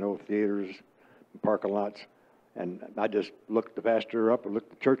 churches in old theaters, parking lots. And I just looked the pastor up and looked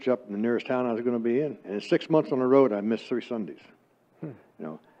the church up in the nearest town I was going to be in. And in 6 months on the road, I missed 3 Sundays. And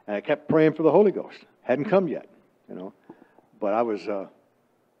I kept praying for the Holy Ghost. Hadn't come yet, But I was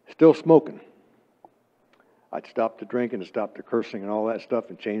still smoking. I'd stopped the drinking and stopped the cursing and all that stuff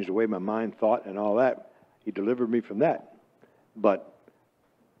and changed the way my mind thought and all that. He delivered me from that. But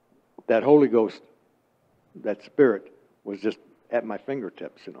that Holy Ghost, that Spirit, was just at my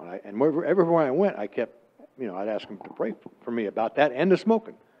fingertips. And everywhere I went, I kept, I'd ask Him to pray for me about that and the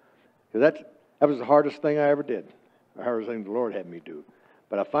smoking. Because that was the hardest thing I ever did. The hardest thing the Lord had me do.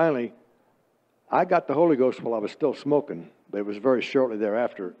 But I got the Holy Ghost while I was still smoking, but it was very shortly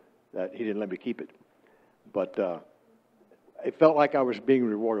thereafter that He didn't let me keep it. But it felt like I was being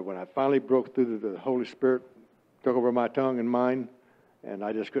rewarded when I finally broke through. The Holy Spirit took over my tongue and mind, and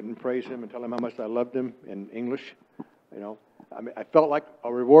I just couldn't praise Him and tell Him how much I loved Him in English. I felt like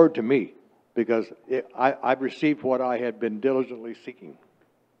a reward to me because I've received what I had been diligently seeking.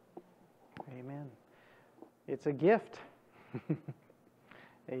 Amen. It's a gift.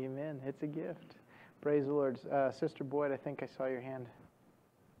 Amen. It's a gift. Praise the Lord. Sister Boyd, I think I saw your hand.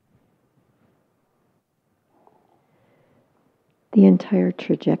 The entire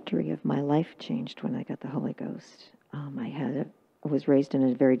trajectory of my life changed when I got the Holy Ghost. I was raised in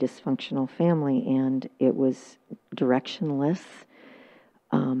a very dysfunctional family, and it was directionless,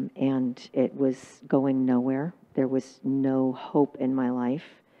 and it was going nowhere. There was no hope in my life.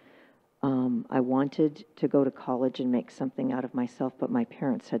 I wanted to go to college and make something out of myself, but my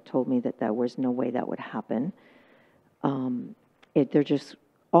parents had told me that there was no way that would happen. They're just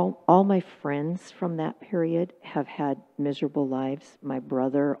all my friends from that period have had miserable lives. My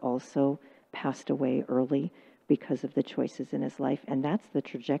brother also passed away early because of the choices in his life, and that's the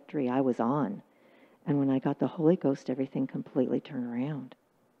trajectory I was on. And when I got the Holy Ghost, everything completely turned around.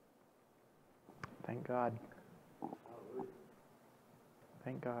 Thank God.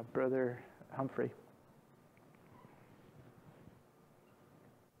 Thank God. Brother Humphrey.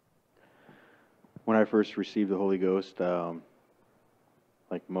 When I first received the Holy Ghost,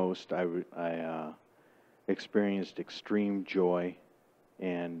 like most, I experienced extreme joy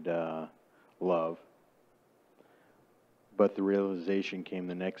and love. But the realization came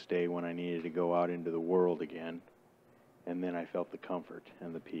the next day when I needed to go out into the world again, and then I felt the comfort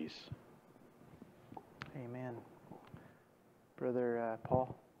and the peace. Amen. Brother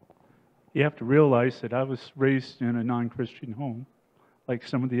Paul. you have to realize that I was raised in a non-Christian home, like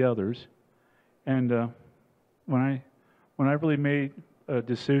some of the others. And when I really made a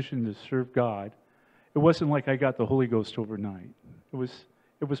decision to serve God, it wasn't like I got the Holy Ghost overnight. It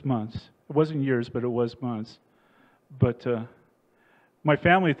was months. It wasn't years, but it was months. But my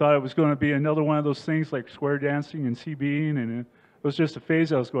family thought it was going to be another one of those things like square dancing and CBing, and it was just a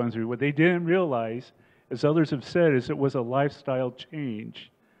phase I was going through. What they didn't realize, as others have said, is it was a lifestyle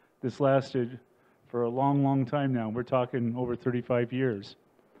change. This lasted for a long, long time now. We're talking over 35 years.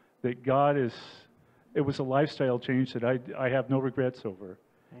 That it was a lifestyle change that I have no regrets over.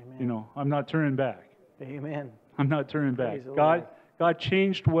 Amen. You know, I'm not turning back. Amen. I'm not turning back. Praise the Lord. God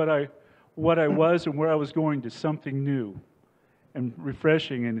changed what I was and where I was going to something new and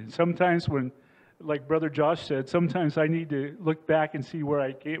refreshing. And sometimes when, like Brother Josh said, sometimes I need to look back and see what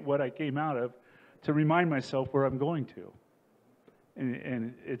I came out of to remind myself where I'm going to.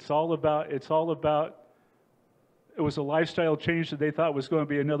 And it's all about, it was a lifestyle change that they thought was going to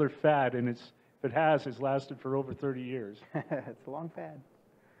be another fad, and it's lasted for over 30 years. It's a long fad.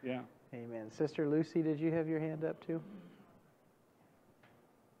 Yeah. Amen. Sister Lucy, did you have your hand up too?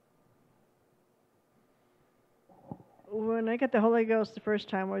 When I got the Holy Ghost the first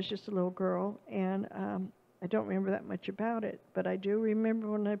time, I was just a little girl, and I don't remember that much about it. But I do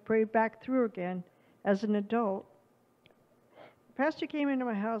remember when I prayed back through again as an adult. The pastor came into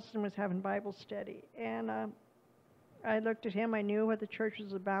my house and was having Bible study, and I looked at him. I knew what the church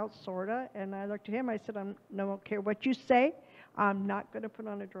was about, sorta, and I looked at him. I said, I don't care what you say. I'm not going to put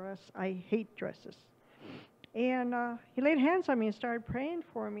on a dress. I hate dresses. And he laid hands on me and started praying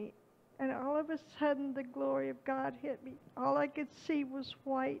for me. And all of a sudden, the glory of God hit me. All I could see was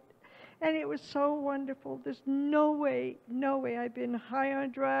white. And it was so wonderful. There's no way. I've been high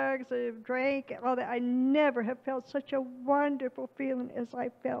on drugs, I've drank, all that. I never have felt such a wonderful feeling as I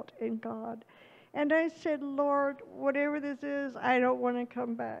felt in God. And I said, Lord, whatever this is, I don't want to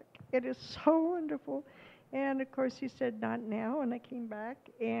come back. It is so wonderful. And, of course, he said, not now. And I came back,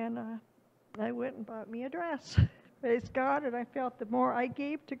 and I went and bought me a dress. Praise God. And I felt the more I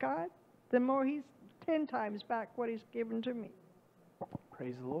gave to God, the more he's 10 times back what he's given to me.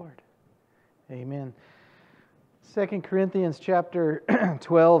 Praise the Lord. Amen. 2 Corinthians chapter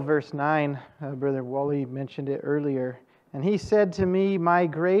 12, verse 9. Brother Wally mentioned it earlier. And he said to me, my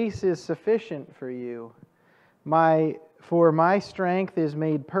grace is sufficient for you. For my strength is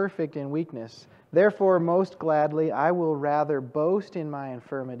made perfect in weakness. Therefore, most gladly, I will rather boast in my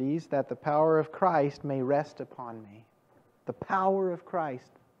infirmities, that the power of Christ may rest upon me. The power of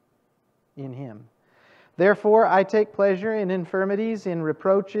Christ in Him. Therefore, I take pleasure in infirmities, in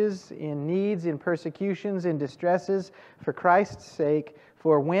reproaches, in needs, in persecutions, in distresses, for Christ's sake.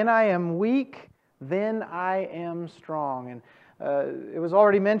 For when I am weak, then I am strong. And it was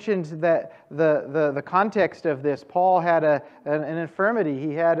already mentioned that the context of this, Paul had an infirmity.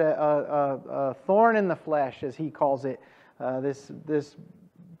 He had a thorn in the flesh, as he calls it. This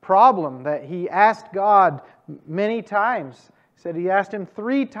problem that he asked God many times. He said he asked Him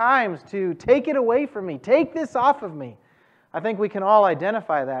 3 times to take it away from me. Take this off of me. I think we can all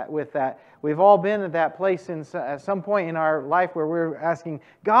identify with that. We've all been at that place at some point in our life where we're asking,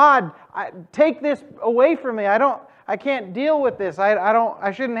 God, take this away from me. I can't deal with this.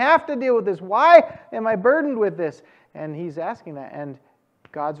 I shouldn't have to deal with this. Why am I burdened with this? And He's asking that. And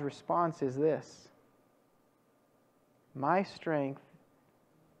God's response is this: my strength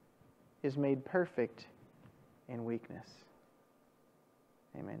is made perfect in weakness.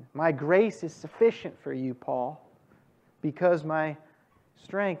 Amen. My grace is sufficient for you, Paul, because my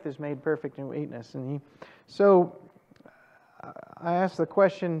strength is made perfect in weakness. So I ask the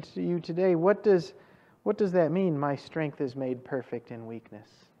question to you today, what does that mean, my strength is made perfect in weakness?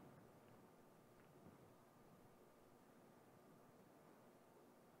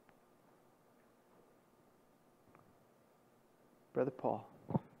 Brother Paul.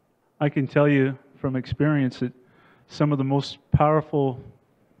 I can tell you from experience that some of the most powerful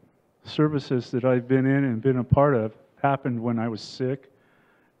services that I've been in and been a part of happened when I was sick,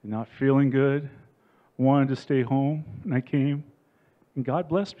 not feeling good, wanted to stay home, and I came, and God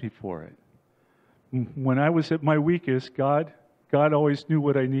blessed me for it. When I was at my weakest, God always knew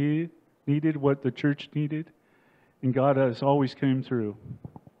what I needed, what the church needed, and God has always came through.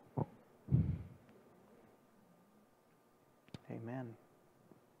 Amen.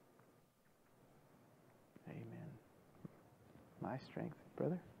 Amen. My strength,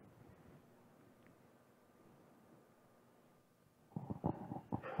 brother.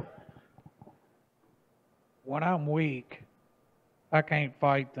 When I'm weak, I can't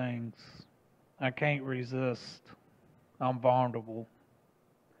fight things. I can't resist. I'm vulnerable.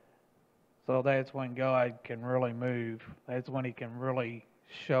 So that's when God can really move. That's when He can really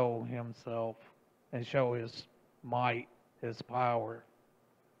show Himself and show His might, His power.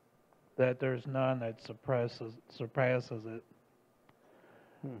 That there's none that surpasses it.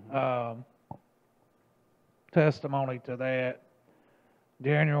 Testimony to that,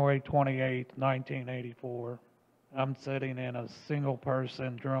 January 28th, 1984, I'm sitting in a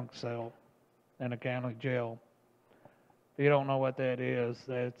single-person drunk cell in a county jail. If you don't know what that is,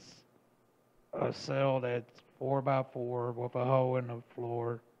 that's a cell that's 4x4 with a hole in the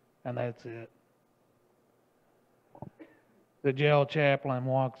floor, and that's it. The jail chaplain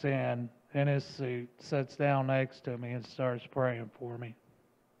walks in his suit, sits down next to me, and starts praying for me.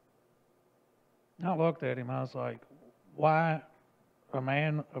 I looked at him, I was like, why a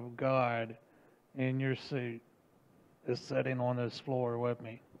man of God in your suit is sitting on this floor with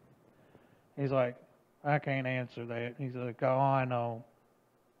me? He's like, I can't answer that. He's like, oh, I know.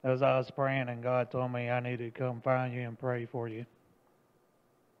 As I was praying and God told me I needed to come find you and pray for you.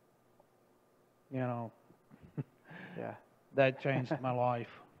 You know, Yeah. that changed my life.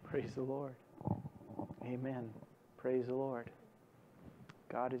 Praise the Lord. Amen. Praise the Lord.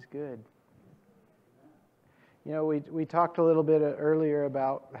 God is good. You know, we talked a little bit earlier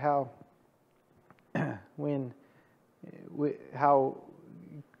about how how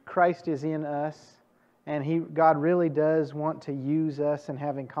Christ is in us, and God really does want to use us, and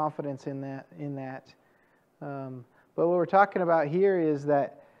having confidence in that. But what we're talking about here is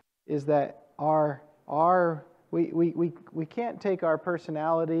that we can't take our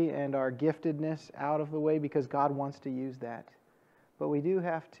personality and our giftedness out of the way, because God wants to use that. But we do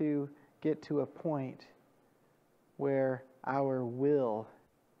have to get to a point where our will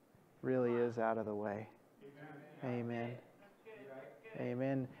really is out of the way. Amen.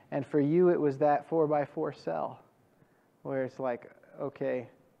 Amen. And for you, it was that 4x4 cell where it's like, okay,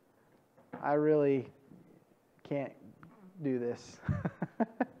 I really can't do this.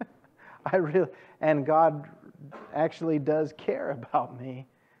 And God actually does care about me,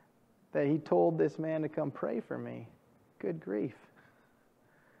 that He told this man to come pray for me. Good grief.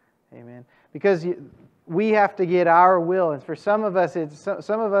 Amen. Because we have to get our will, and for some of us,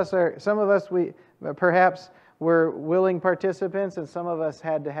 we perhaps were willing participants, and some of us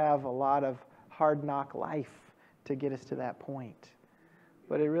had to have a lot of hard knock life to get us to that point.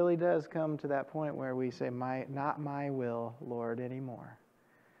 But it really does come to that point where we say, not my will, Lord, anymore,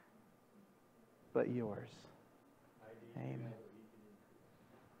 but yours. Amen.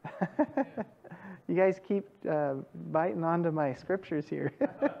 You guys keep biting onto my scriptures here.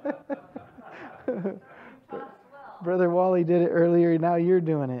 Brother Wally did it earlier, now you're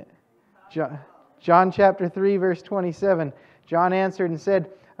doing it. John chapter 3, verse 27. John answered and said,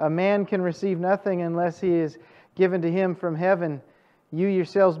 a man can receive nothing unless he is given to him from heaven. You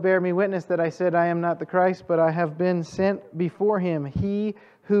yourselves bear me witness that I said I am not the Christ, but I have been sent before him. He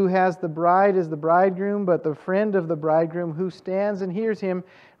who has the bride is the bridegroom, but the friend of the bridegroom who stands and hears him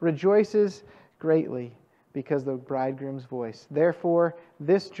rejoices greatly because of the bridegroom's voice. Therefore,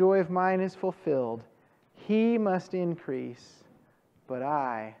 this joy of mine is fulfilled. He must increase, but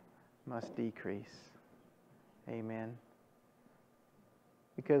I must decrease. Amen.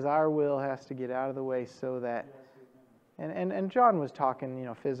 Because our will has to get out of the way so that, and John was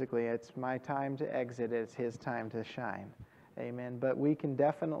talking, physically, it's my time to exit, it's his time to shine. Amen. But we can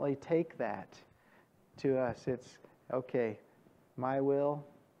definitely take that to us. It's, okay, my will,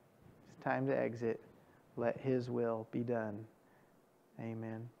 it's time to exit. Let His will be done.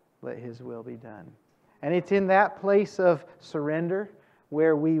 Amen. Let His will be done. And it's in that place of surrender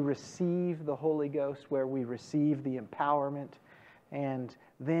where we receive the Holy Ghost, where we receive the empowerment, and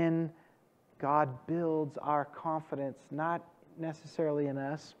then God builds our confidence, not necessarily in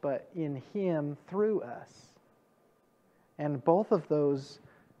us, but in Him through us. And both of those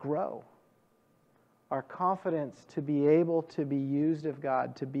grow. Our confidence to be able to be used of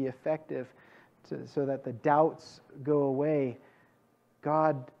God, to be effective, so that the doubts go away.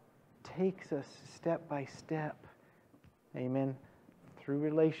 God takes us step by step. Amen. Through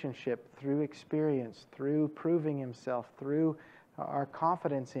relationship, through experience, through proving Himself, through our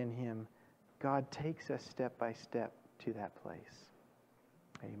confidence in Him. God takes us step by step to that place.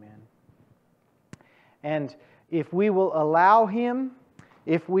 Amen. And if we will allow Him,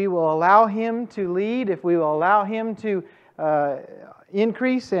 if we will allow Him to lead, if we will allow Him to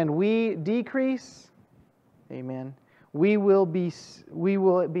increase and we decrease, amen, we will be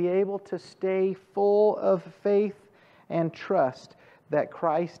able to stay full of faith and trust that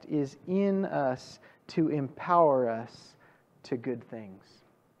Christ is in us to empower us to good things.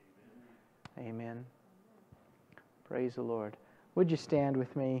 Amen. Praise the Lord. Would you stand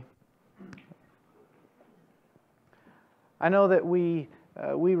with me? I know that we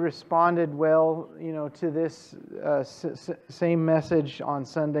responded well, to this same message on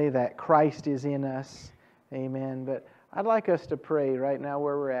Sunday, that Christ is in us. Amen. But I'd like us to pray right now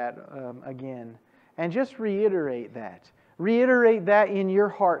where we're at again, and just reiterate that. Reiterate that in your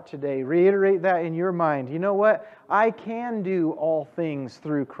heart today. Reiterate that in your mind. You know what? I can do all things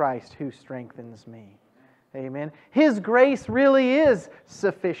through Christ who strengthens me. Amen. His grace really is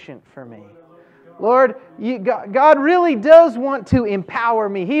sufficient for me. Lord, God really does want to empower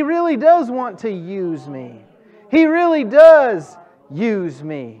me. He really does want to use me. He really does use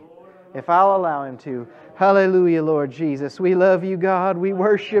me if I'll allow Him to. Hallelujah, Lord Jesus. We love You, God. We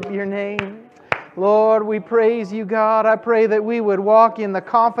worship Your name. Lord, we praise You, God. I pray that we would walk in the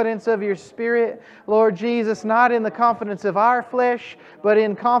confidence of Your Spirit, Lord Jesus, not in the confidence of our flesh, but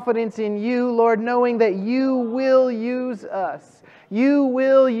in confidence in You, Lord, knowing that You will use us. You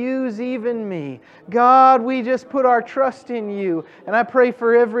will use even me. God, we just put our trust in You. And I pray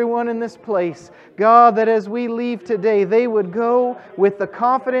for everyone in this place, God, that as we leave today, they would go with the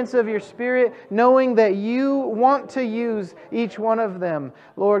confidence of Your Spirit, knowing that You want to use each one of them.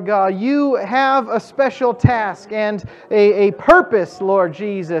 Lord God, You have a special task and a purpose, Lord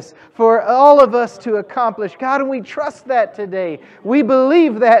Jesus, for all of us to accomplish. God, and we trust that today. We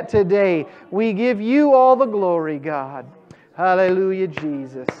believe that today. We give You all the glory, God. Hallelujah,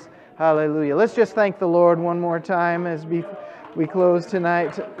 Jesus. Hallelujah. Let's just thank the Lord one more time as we close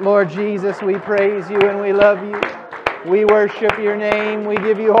tonight. Lord Jesus, we praise You and we love You. We worship Your name. We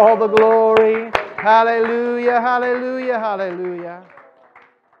give You all the glory. Hallelujah, hallelujah, hallelujah.